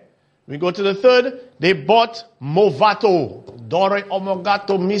year, we go to the third, they bought Movato. Dore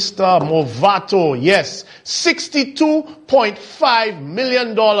Omogato, Mr. Movato. Yes. $62.5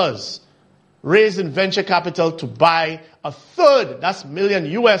 million raised in venture capital to buy a third, that's million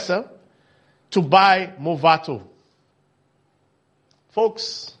US, to buy Movato.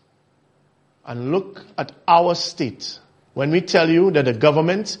 Folks, and look at our state. When we tell you that the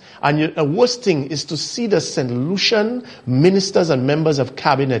government, and the worst thing is to see the St. Lucian ministers and members of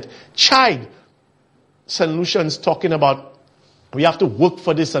cabinet chide St. Lucians talking about we have to work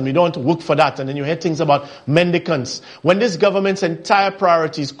for this and we don't want to work for that. And then you hear things about mendicants. When this government's entire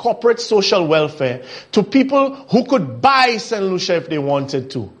priority is corporate social welfare to people who could buy St. Lucia if they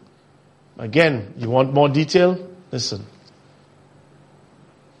wanted to. Again, you want more detail? Listen.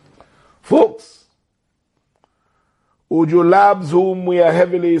 Folks, Ojo Labs, whom we are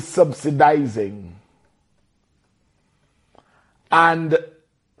heavily subsidizing and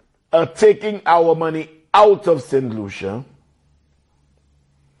are taking our money out of St. Lucia,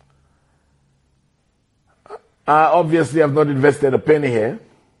 obviously have not invested a penny here.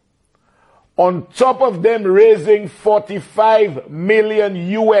 On top of them raising 45 million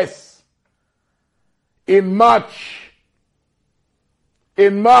US in March.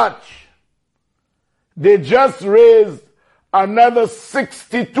 In March, they just raised another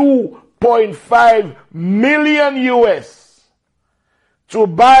 62.5 million US to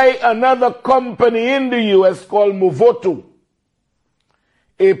buy another company in the US called Movato,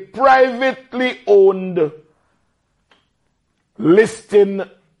 a privately owned listing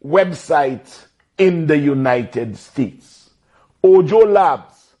website in the United States. Ojo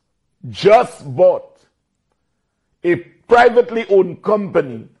Labs just bought a privately owned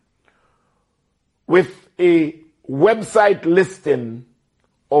company with a website listing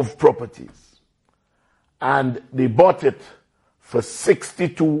of properties. And they bought it for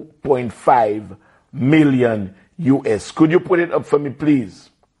 62.5 million US. Could you put it up for me, please?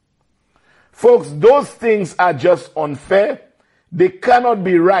 Folks, those things are just unfair. They cannot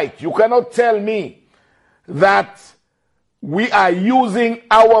be right. You cannot tell me that we are using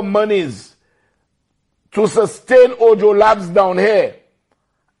our monies to sustain Ojo Labs down here,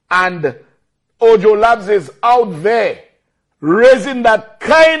 and Ojo Labs is out there raising that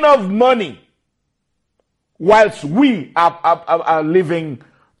kind of money whilst we are living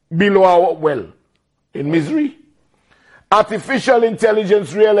below our well in misery. Artificial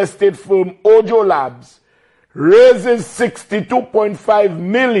intelligence real estate firm Ojo Labs raises 62.5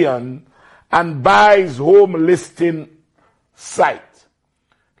 million and buys home listing site.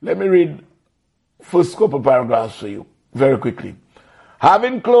 Let me read first couple paragraphs for you very quickly.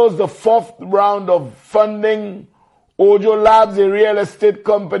 Having closed the fourth round of funding, Ojo Labs, a real estate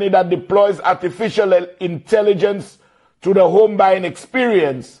company that deploys artificial intelligence to the home buying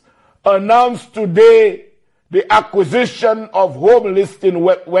experience, announced today the acquisition of home listing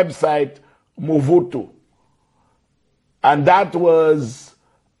website Movato. And that was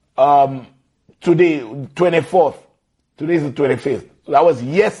today, 24th. Today is the 25th. So that was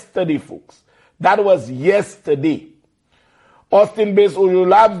yesterday, folks. That was yesterday. Austin-based Ojo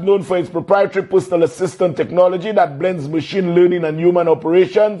Labs, known for its proprietary personal assistant technology that blends machine learning and human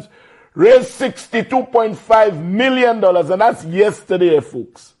operations, raised $62.5 million. And that's yesterday,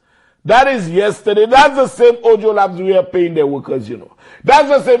 folks. That is yesterday. That's the same Ojo Labs we are paying their workers, you know. That's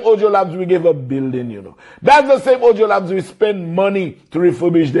the same Ojo Labs we gave a building, you know. That's the same Ojo Labs we spend money to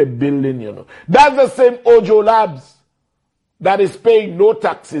refurbish their building, you know. That's the same Ojo Labs that is paying no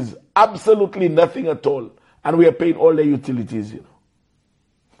taxes, absolutely nothing at all. And we are paying all their utilities, you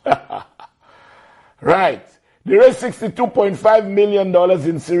know. Right. They raised $62.5 million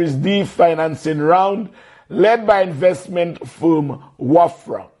in Series D financing round led by investment firm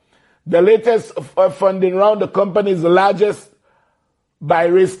Wafra. The latest funding round, the company's largest by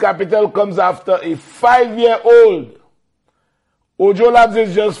raised capital, comes after a 5-year-old. Ojo Labs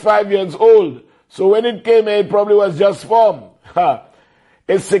is just 5 years old. So when it came in, it probably was just formed.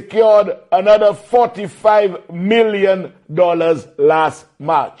 It secured another $45 million last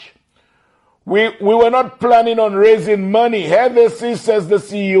March. We were not planning on raising money. Here this says the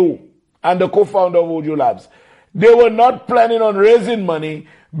CEO and the co-founder of Ojo Labs. They were not planning on raising money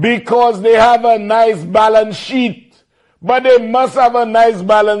because they have a nice balance sheet. But they must have a nice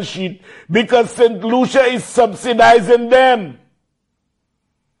balance sheet because St. Lucia is subsidizing them.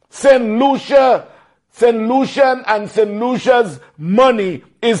 St. Lucian and St. Lucia's money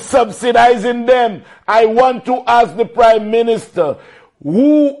is subsidizing them. I want to ask the Prime Minister,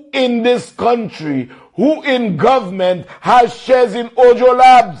 who in this country, who in government has shares in Ojo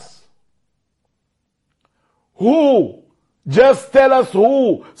Labs? Who? Just tell us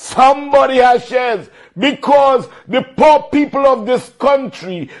who. Somebody has shares. Because the poor people of this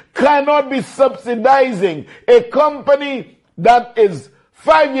country cannot be subsidizing a company that is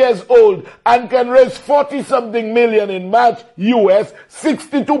 5 years old and can raise 40-something million in March, US,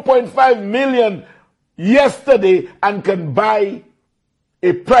 62.5 million yesterday, and can buy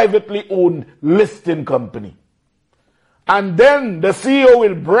a privately owned listing company. And then the CEO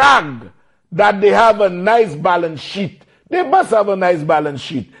will brag that they have a nice balance sheet. They must have a nice balance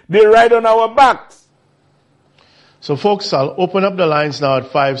sheet. They ride on our backs. So folks, I'll open up the lines now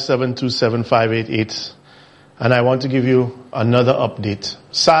at 5727588. And I want to give you another update.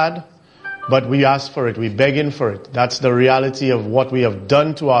 Sad, but we asked for it. We're begging for it. That's the reality of what we have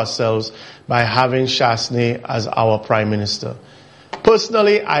done to ourselves by having Shasney as our Prime Minister.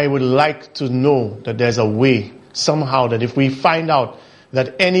 Personally, I would like to know that there's a way, somehow, that if we find out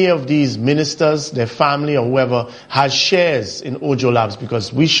that any of these ministers, their family or whoever has shares in Ojo Labs,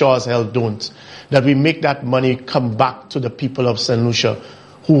 because we sure as hell don't, that we make that money come back to the people of St. Lucia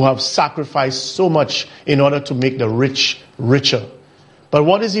who have sacrificed so much in order to make the rich richer. But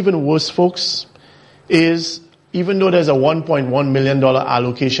what is even worse, folks, is even though there's a $1.1 million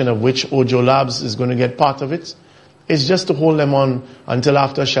allocation of which Ojo Labs is going to get part of it, it's just to hold them on until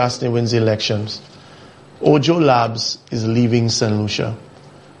after Shasney wins the elections. Ojo Labs is leaving St. Lucia.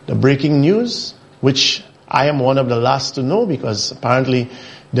 The breaking news, which I am one of the last to know because apparently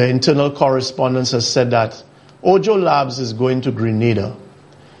the internal correspondence has said that Ojo Labs is going to Grenada.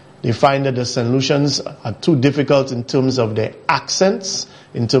 They find that the St. Lucians are too difficult in terms of their accents,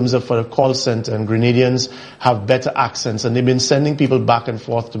 in terms of for the call center, and Grenadians have better accents, and they've been sending people back and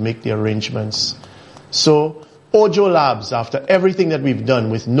forth to make the arrangements. So Ojo Labs, after everything that we've done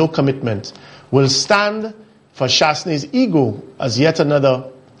with no commitment, will stand for Shasney's ego as yet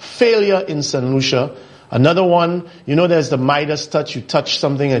another failure in St. Lucia. Another one, you know there's the Midas touch, you touch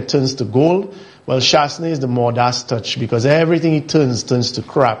something and it turns to gold. Well, Shasney is the Mordas touch because everything he turns to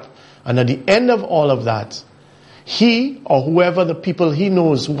crap. And at the end of all of that, he or whoever the people he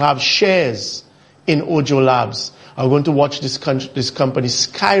knows who have shares in Ojo Labs are going to watch this company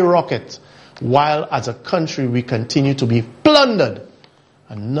skyrocket while as a country we continue to be plundered.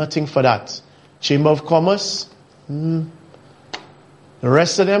 And nothing for that. Chamber of Commerce, the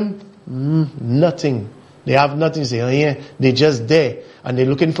rest of them, nothing. They have nothing to say. Oh, yeah, they're just there. And they're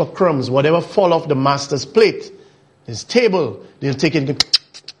looking for crumbs. Whatever fall off the master's plate, his table, they'll take it.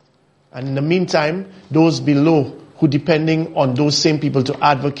 And in the meantime, those below who depending on those same people to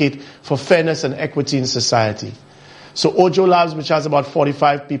advocate for fairness and equity in society. So Ojo Labs, which has about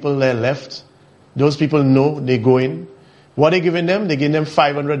 45 people there left, those people know they go in. What are they giving them? They're giving them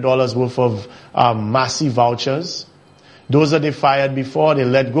 $500 worth of massive vouchers. Those that they fired before, they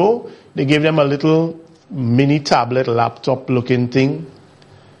let go. They gave them a little mini tablet, laptop looking thing.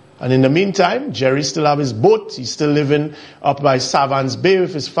 And in the meantime, Jerry still have his boat. He's still living up by Savans Bay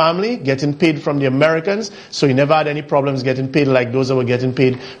with his family, getting paid from the Americans. So he never had any problems getting paid like those that were getting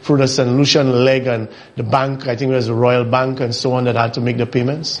paid through the St. Lucian leg and the bank, I think it was the Royal Bank and so on that had to make the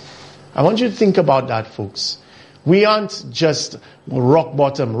payments. I want you to think about that, folks. We aren't just rock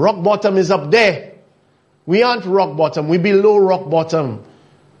bottom. Rock bottom is up there. We aren't rock bottom. We're below rock bottom.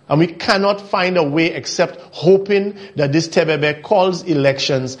 And we cannot find a way except hoping that this Tebebe calls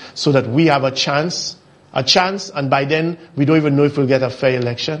elections so that we have a chance, and by then we don't even know if we'll get a fair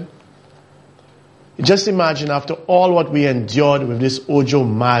election. Just imagine after all what we endured with this Ojo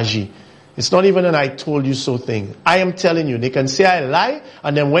Maji. It's not even an I told you so thing. I am telling you, they can say I lie,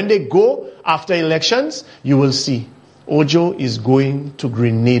 and then when they go after elections, you will see. Ojo is going to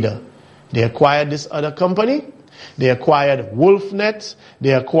Grenada. They acquired this other company. They acquired Wolfnet.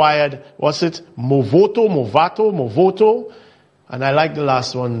 They acquired, Movoto. And I like the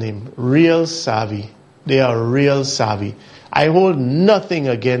last one name, Real Savvy. They are real savvy. I hold nothing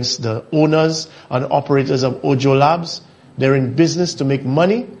against the owners and operators of Ojo Labs. They're in business to make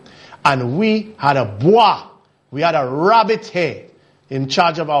money. And we had a rabbit hair in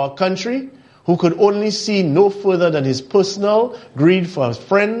charge of our country who could only see no further than his personal greed for his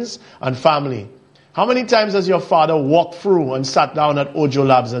friends and family. How many times has your father walked through and sat down at Ojo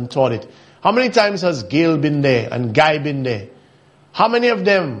Labs and taught it? How many times has Gail been there and Guy been there? How many of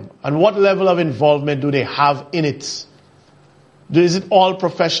them and what level of involvement do they have in it? Is it all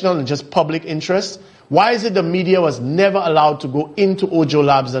professional and just public interest? Why is it the media was never allowed to go into Ojo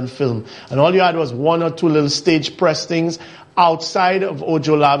Labs and film? And all you had was one or two little stage press things outside of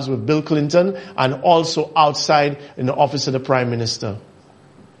Ojo Labs with Bill Clinton and also outside in the office of the Prime Minister.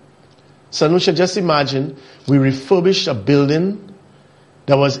 St. Lucia, just imagine we refurbished a building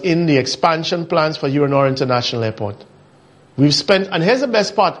that was in the expansion plans for Uranora International Airport. We've spent, and here's the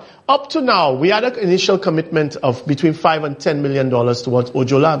best part, up to now, we had an initial commitment of between $5 and $10 million towards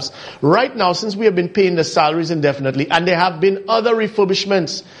Ojo Labs. Right now, since we have been paying the salaries indefinitely, and there have been other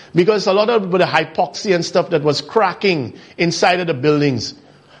refurbishments, because a lot of the hypoxia and stuff that was cracking inside of the buildings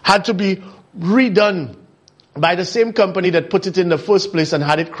had to be redone by the same company that put it in the first place and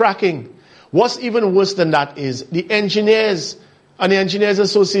had it cracking. What's even worse than that is the engineers and the Engineers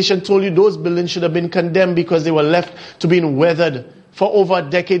Association told you those buildings should have been condemned because they were left to being weathered for over a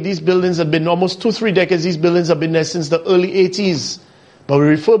decade. These buildings have been almost 2-3 decades. These buildings have been there since the early 80s. But we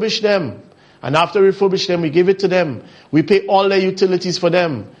refurbished them. And after we refurbished them, we give it to them. We pay all their utilities for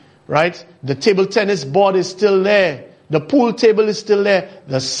them. Right? The table tennis board is still there. The pool table is still there.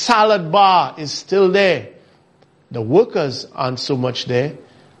 The salad bar is still there. The workers aren't so much there.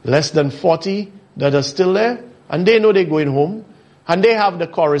 Less than 40 that are still there. And they know they're going home. And they have the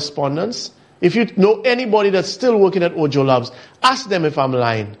correspondence. If you know anybody that's still working at Ojo Labs, ask them if I'm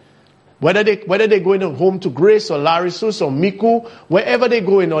lying. Whether they're going home to Grace or Larisus or Miku, wherever they're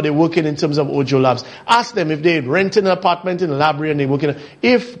going or they're working in terms of Ojo Labs, ask them if they rent an apartment in Labrie and they're working.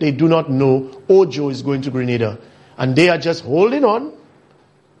 If they do not know, Ojo is going to Grenada. And they are just holding on.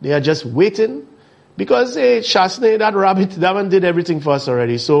 They are just waiting. Because Shasne, that rabbit, that one did everything for us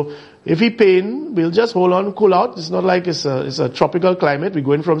already. So if he paying, we'll just hold on, cool out. It's not like it's a tropical climate. We're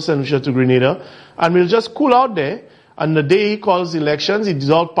going from St. Lucia to Grenada. And we'll just cool out there. And the day he calls elections, he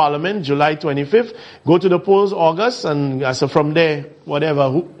dissolves Parliament, July 25th, go to the polls August, and so from there,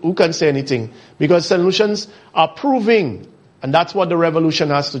 whatever, who can say anything? Because St. Lucians are proving, and that's what the revolution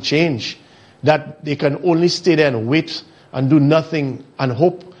has to change, that they can only stay there and wait and do nothing and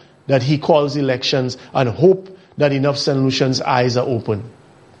hope that he calls elections and hope that enough St. Lucians' eyes are open.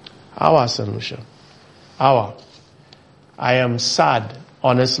 Our St. Lucia. I am sad,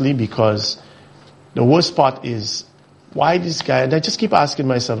 honestly, because the worst part is, why this guy, and I just keep asking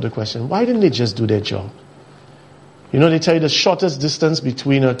myself the question, why didn't they just do their job? You know, they tell you the shortest distance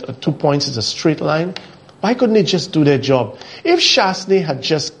between 2 points is a straight line. Why couldn't they just do their job? If Shasne had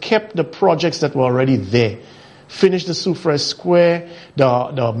just kept the projects that were already there, finished the Soufrière Square,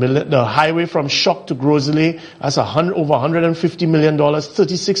 the highway from Choc to Grosley, that's over $150 million,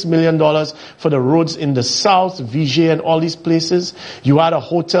 $36 million for the roads in the south, Vigier and all these places. You had a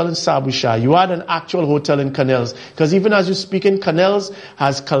hotel in Sabusha. You had an actual hotel in Canals. Because even as you speak in, Canals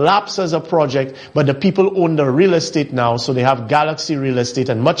has collapsed as a project, but the people own the real estate now, so they have Galaxy Real Estate.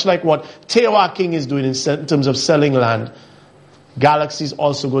 And much like what Tewa King is doing in terms of selling land, Galaxy is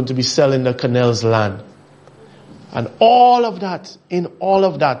also going to be selling the Canals land. And in all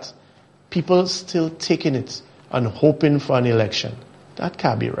of that, people still taking it and hoping for an election. That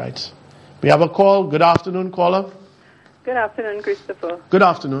can't be right. We have a call. Good afternoon, caller. Good afternoon, Christopher. Good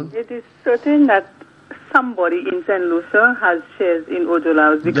afternoon. It is certain that somebody in St. Lucia has shares in Ojo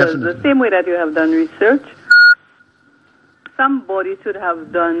Labs, because Definitely. the same way that you have done research, somebody should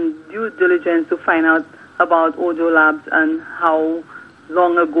have done due diligence to find out about Ojo Labs and how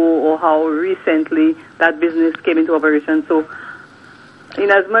long ago or how recently that business came into operation. So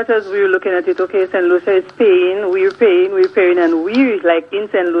in as much as we're looking at it, okay, St. Lucia is paying, we're paying, and we, like in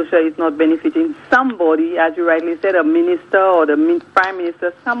St. Lucia, is not benefiting. Somebody, as you rightly said, a minister or the prime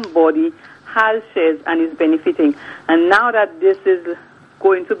minister, somebody has shares and is benefiting. And now that this is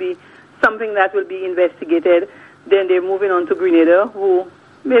going to be something that will be investigated, then they're moving on to Grenada, who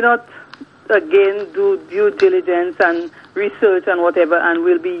may not again do due diligence and research and whatever, and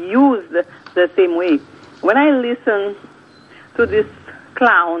will be used the same way. When I listen to this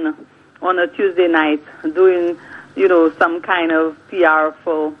clown on a Tuesday night doing, some kind of PR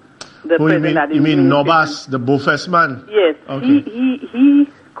for the Who president. you mean Nobas, the Bofes man? Yes. Okay. He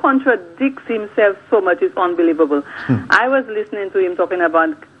contradicts himself so much, it's unbelievable. I was listening to him talking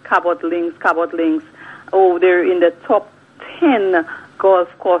about Cabot Links. Oh, they're in the top 10 golf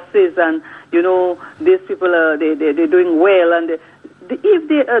courses, and you know these people are they're doing well. And if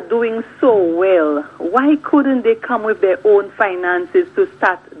they are doing so well, why couldn't they come with their own finances to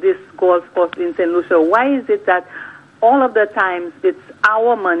start this golf course in St. Lucia? Why is it that all of the times it's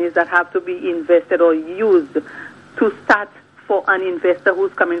our monies that have to be invested or used to start for an investor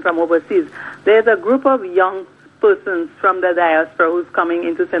who's coming from overseas? There's a group of young persons from the diaspora who's coming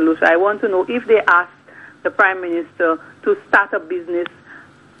into St. Lucia. I want to know if they ask the Prime Minister to start a business,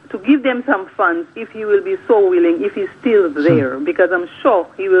 to give them some funds, if he will be so willing, if he's still there, because I'm sure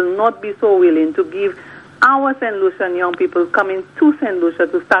he will not be so willing to give our St. Lucian young people coming to St. Lucia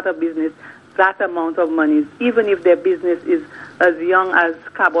to start a business that amount of money, even if their business is as young as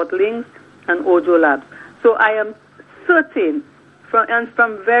Cabot Links and Ojo Labs. So I am certain,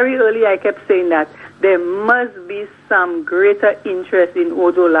 from very early I kept saying that there must be some greater interest in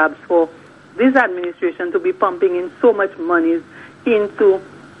Ojo Labs for this administration to be pumping in so much money into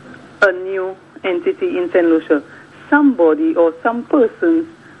a new entity in St. Lucia. Somebody or some persons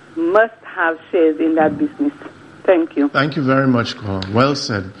must have shares in that business. Thank you. Thank you very much, Cora. Well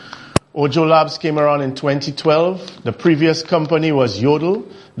said. Ojo Labs came around in 2012. The previous company was Yodel.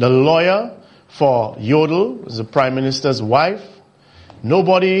 The lawyer for Yodel was the Prime Minister's wife.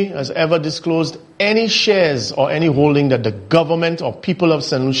 Nobody has ever disclosed any shares or any holding that the government or people of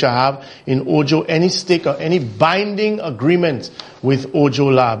St. Lucia have in Ojo, any stake or any binding agreement with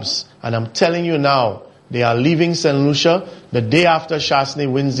Ojo Labs. And I'm telling you now, they are leaving St. Lucia the day after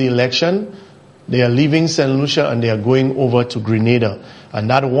Shasney wins the election. They are leaving St. Lucia and they are going over to Grenada. And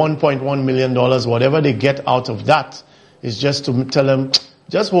that $1.1 million, whatever they get out of that, is just to tell them,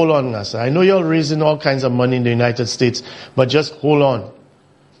 just hold on, Nasa. I know you're raising all kinds of money in the United States, but just hold on.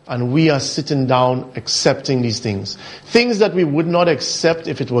 And we are sitting down accepting these things. Things that we would not accept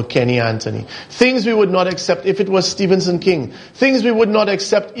if it were Kenny Anthony. Things we would not accept if it was Stephenson King. Things we would not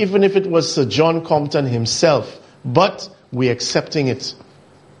accept even if it was Sir John Compton himself. But we're accepting it.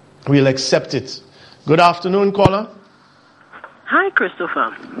 We'll accept it. Good afternoon, caller. Hi,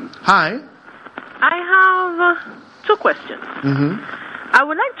 Christopher. Hi. I have two questions. I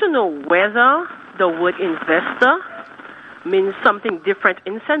would like to know whether the word investor means something different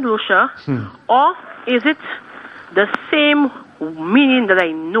in St. Lucia, or is it the same meaning that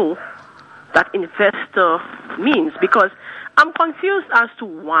I know that investor means? Because I'm confused as to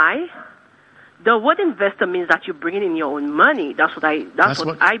why the word investor means that you're bringing in your own money. That's what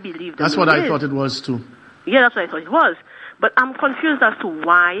I believe. That's what I thought it was too. Yeah, that's what I thought it was. But I'm confused as to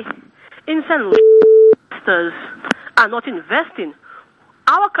why in St. Lucia investors are not investing.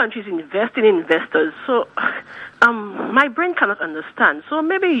 Our country is investing in investors. So my brain cannot understand. So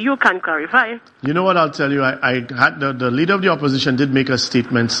maybe you can clarify. You know what I'll tell you? I had the leader of the opposition did make a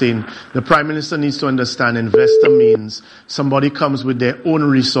statement saying the Prime Minister needs to understand investor means somebody comes with their own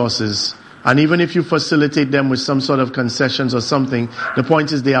resources. And even if you facilitate them with some sort of concessions or something, the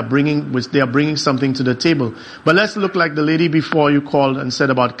point is they are bringing something to the table. But let's look like the lady before you called and said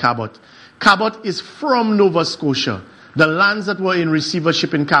about Cabot. Cabot is from Nova Scotia. The lands that were in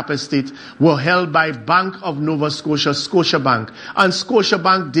receivership in Cap Estate were held by Bank of Nova Scotia, Scotiabank. And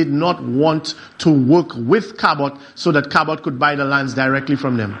Scotiabank did not want to work with Cabot so that Cabot could buy the lands directly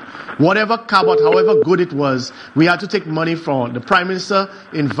from them. Whatever Cabot, however good it was, we had to take money from. The Prime Minister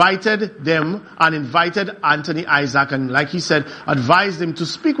invited them and invited Anthony Isaac and, like he said, advised him to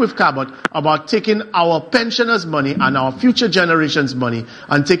speak with Cabot about taking our pensioners' money and our future generations' money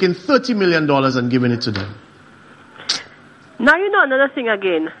and taking $30 million and giving it to them. Now, you know another thing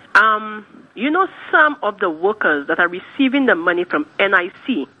again. You know some of the workers that are receiving the money from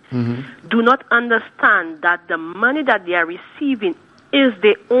NIC do not understand that the money that they are receiving is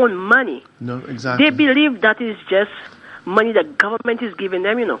their own money. No, exactly. They believe that is just money the government is giving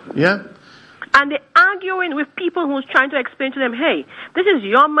them, you know. Yeah. And they're arguing with people who's trying to explain to them, hey, this is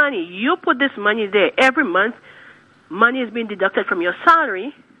your money. You put this money there. Every month, money is being deducted from your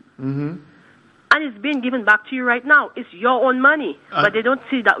salary. And it's being given back to you right now. It's your own money, but they don't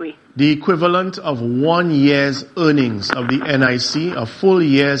see it that way. The equivalent of 1 year's earnings of the NIC, a full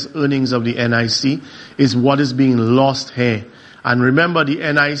year's earnings of the NIC, is what is being lost here. And remember, the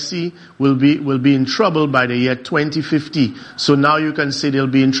NIC will be in trouble by the year 2050. So now you can say they'll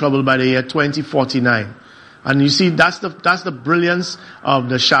be in trouble by the year 2049. And you see, that's the brilliance of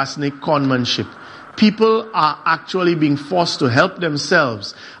the Shasney conmanship. People are actually being forced to help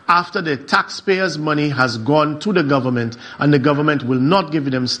themselves after the taxpayers' money has gone to the government and the government will not give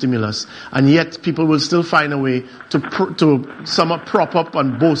them stimulus. And yet people will still find a way to somewhat prop up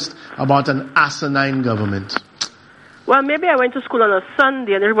and boast about an asinine government. Well, maybe I went to school on a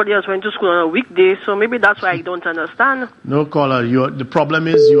Sunday and everybody else went to school on a weekday, so maybe that's why I don't understand. No, caller. The problem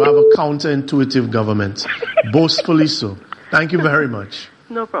is you have a counterintuitive government. Boastfully so. Thank you very much.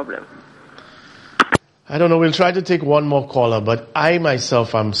 No problem. I don't know, we'll try to take one more caller, but I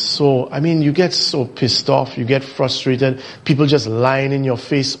myself am you get so pissed off, you get frustrated, people just lying in your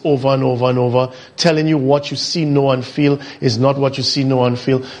face over and over and over, telling you what you see, know and feel is not what you see, know and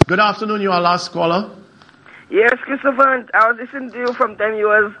feel. Good afternoon, you are last caller. Yes, Christopher, I was listening to you from time you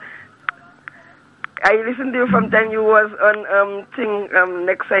was on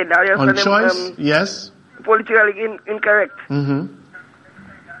next side. On choice, yes. Politically incorrect. Mm-hmm.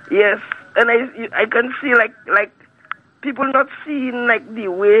 Yes. And I can see like people not seeing like the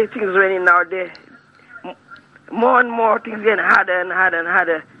way things are running nowadays. More and more things getting harder and harder and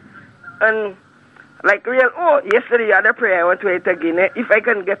harder. And like yesterday you had a prayer, I want to wait again. If I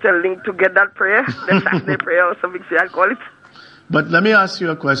can get a link to get that prayer, the Saturday prayer or something, so I'll call it. But let me ask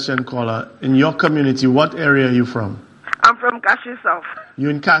you a question, caller. In your community, what area are you from? I'm from Castries South.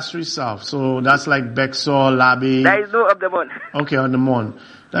 You're in Castries South, so that's like Bexor, Labby. There is no up the Mon. Okay, on the Mon.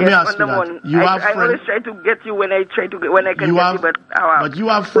 Let me ask you that. I always try to get you when I can get you, but you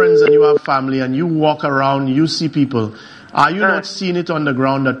have friends and you have family and you walk around, you see people. Are you not seeing it on the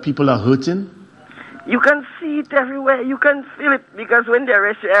ground that people are hurting? You can see it everywhere. You can feel it because when they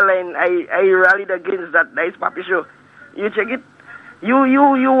arrest your airline, I rallied against that Nice Papi show. You check it.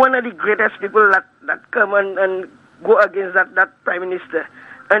 You one of the greatest people that come and go against that prime minister.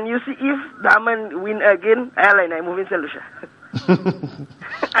 And you see if that man win again, airline, I move in St. Lucia.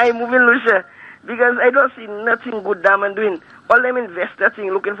 I move in Lucia because I don't see nothing good that man doing. All them investor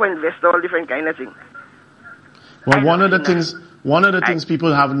thing, looking for investor, all different kind of thing. Well, one of the things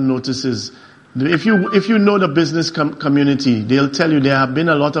people haven't noticed is if you know the business community, they'll tell you there have been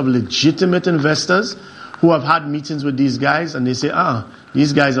a lot of legitimate investors who have had meetings with these guys and they say,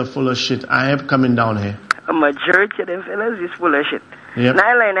 these guys are full of shit. I am coming down here. A majority of them fellas is full of shit. Yep.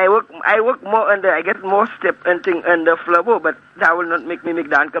 Nine I work more under, I get more step and thing under Flabo, but that will not make me make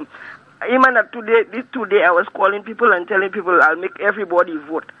the income. Even today I was calling people and telling people I'll make everybody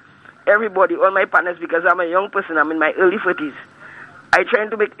vote. Everybody, all my partners, because I'm a young person, I'm in my early 40s. I trying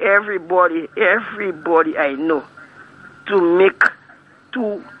to make everybody I know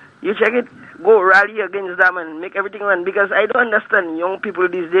you check it, go rally against them and make everything run, because I don't understand young people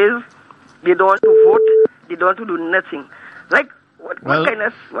these days, they don't want to vote, they don't want to do nothing. Like,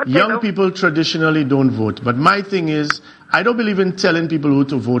 young people traditionally don't vote. But my thing is, I don't believe in telling people who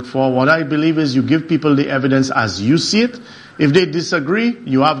to vote for. What I believe is you give people the evidence as you see it. If they disagree,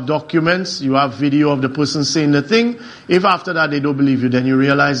 you have documents, you have video of the person saying the thing. If after that they don't believe you, then you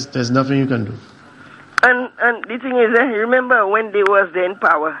realize there's nothing you can do. And the thing is, remember when they was there in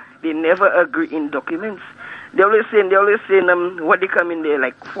power, they never agree in documents. They always say what they come in there,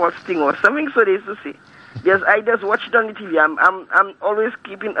 like false thing or something, so they used to say. Yes, I just watch it on the TV. I'm always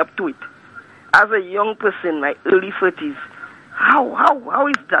keeping up to it. As a young person, my early 30s, how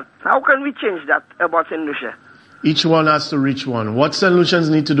is that? How can we change that about St. Lucia? Each one has to reach one. What St. Lucians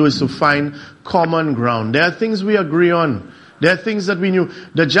need to do is to find common ground. There are things we agree on. There are things that we knew.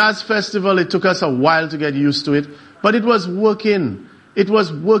 The Jazz Festival, it took us a while to get used to it, but it was working. It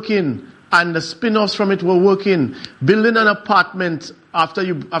was working. And the spin-offs from it were working. Building an apartment after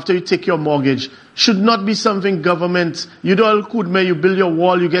you take your mortgage should not be something government. You build your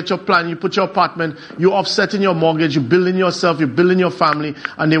wall, you get your plan, you put your apartment, you offsetting your mortgage, you building yourself, you building your family,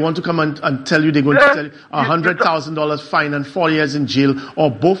 and they want to come and tell you they're going to tell you $100,000 fine and 4 years in jail or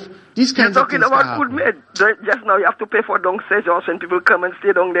both. These kinds of things. You're talking about good mate. Just now you have to pay for downstairs when people come and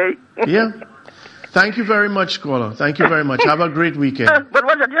stay down there. Yeah. Thank you very much, caller. Thank you very much. Have a great weekend. But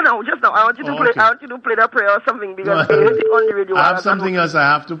just now, I want you to play. I want you to play that prayer or something because I heard it on the radio. I have something else I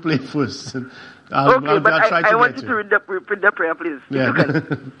have to play first. I'll try to I want you to read the prayer, please. Yeah.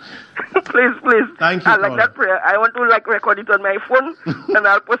 Please. Thank you. I like that prayer. I want to record it on my phone and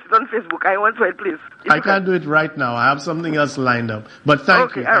I'll post it on Facebook. I want to it, please. I can't do it right now. I have something else lined up. But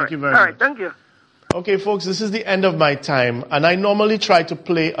thank you. Thank you very much. All right. Thank you. Okay, folks, this is the end of my time, and I normally try to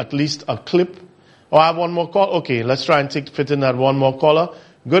play at least a clip. Oh, I have one more call? Okay, let's try and fit in that one more caller.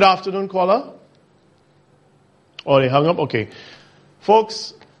 Good afternoon, caller. Oh, they hung up? Okay.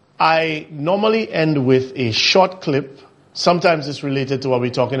 Folks, I normally end with a short clip. Sometimes it's related to what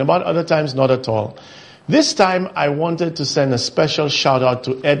we're talking about, other times not at all. This time, I wanted to send a special shout out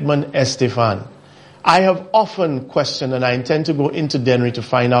to Edmund Estefan. I have often questioned, and I intend to go into Dennery to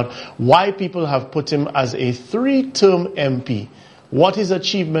find out why people have put him as a 3-term MP, what his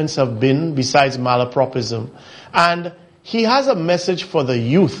achievements have been besides malapropism. And he has a message for the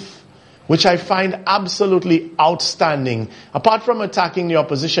youth, which I find absolutely outstanding. Apart from attacking the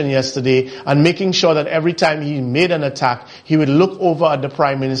opposition yesterday and making sure that every time he made an attack, he would look over at the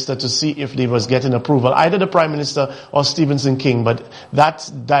Prime Minister to see if he was getting approval, either the Prime Minister or Stephenson King, but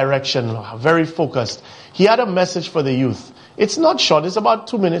that direction, very focused. He had a message for the youth. It's not short, it's about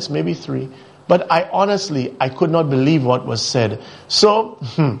 2 minutes, maybe 3. But I could not believe what was said. So,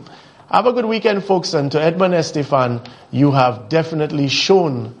 have a good weekend, folks, and to Edmund Estefan, you have definitely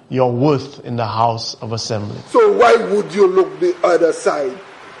shown your worth in the House of Assembly. So why would you look the other side?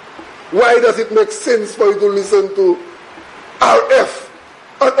 Why does it make sense for you to listen to RF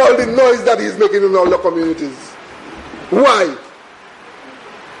and all the noise that he's making in all the communities? Why?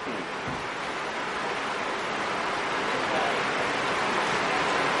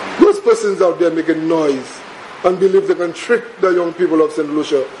 Those persons out there making noise and believe they can trick the young people of St.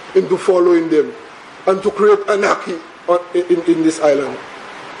 Lucia into following them and to create anarchy in this island.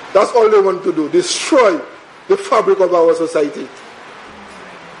 That's all they want to do, destroy the fabric of our society.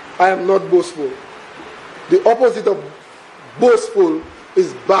 I am not boastful. The opposite of boastful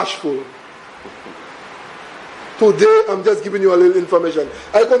is bashful. Today, I'm just giving you a little information.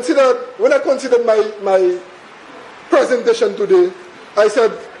 When I considered my presentation today, I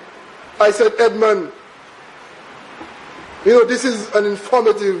said, Edmund, this is an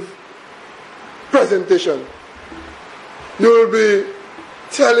informative presentation. You will be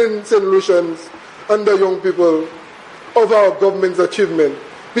telling St. Lucians and the young people of our government's achievement.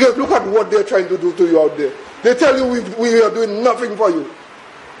 Because look at what they're trying to do to you out there. They tell you we are doing nothing for you.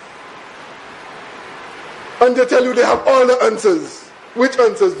 And they tell you they have all the answers. Which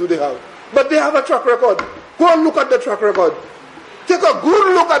answers do they have? But they have a track record. Go and look at the track record. Take a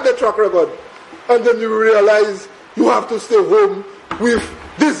good look at the track record. And then you will realize you have to stay home with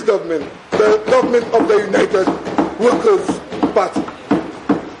this government, the government of the United Workers' Party,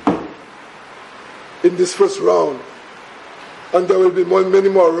 in this first round. And there will be many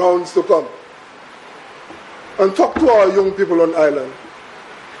more rounds to come. And talk to our young people on island.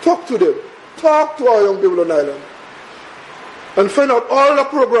 Talk to them. Talk to our young people on island. And find out all the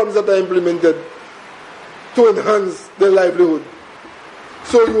programs that are implemented to enhance their livelihood.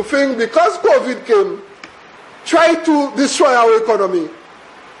 So you think because COVID came, try to destroy our economy,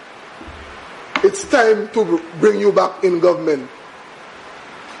 it's time to bring you back in government.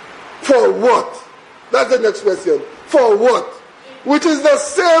 For what? That's the next question. For what? Which is the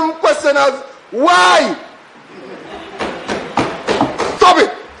same question as why? Stop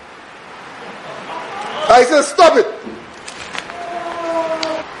it! I said stop it!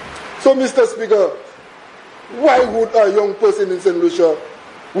 So, Mr. Speaker, why would a young person in St. Lucia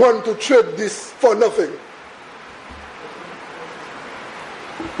want to trade this for nothing?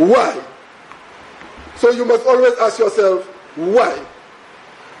 Why? So you must always ask yourself, why?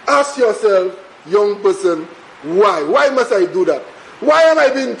 Ask yourself, young person, why? Why must I do that? Why am I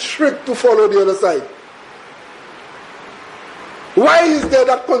being tricked to follow the other side? Why is there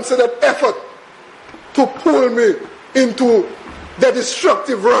that considered effort to pull me into the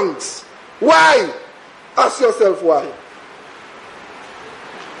destructive ranks? Why? Ask yourself why.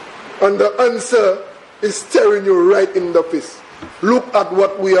 And the answer is staring you right in the face. Look at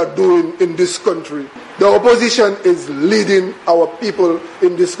what we are doing in this country. The opposition is leading our people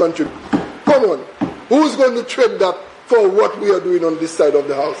in this country. Come on. Who's going to trade that for what we are doing on this side of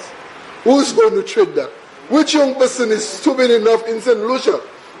the house? Who's going to trade that? Which young person is stupid enough in St. Lucia,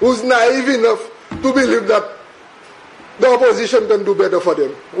 who's naive enough to believe that the opposition can do better for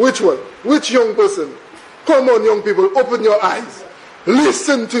them? Which one? Which young person? Come on, young people, open your eyes.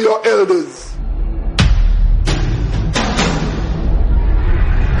 Listen to your elders.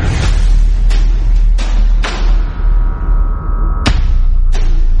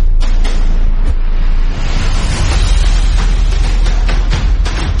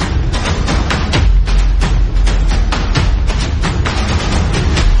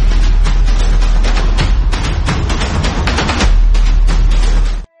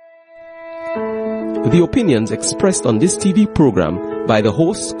 The opinions expressed on this TV program by the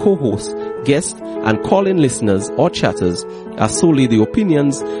hosts, co-hosts, guests, and call-in listeners or chatters are solely the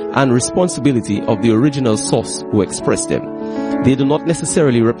opinions and responsibility of the original source who expressed them. They do not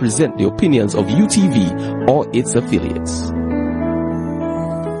necessarily represent the opinions of UTV or its affiliates.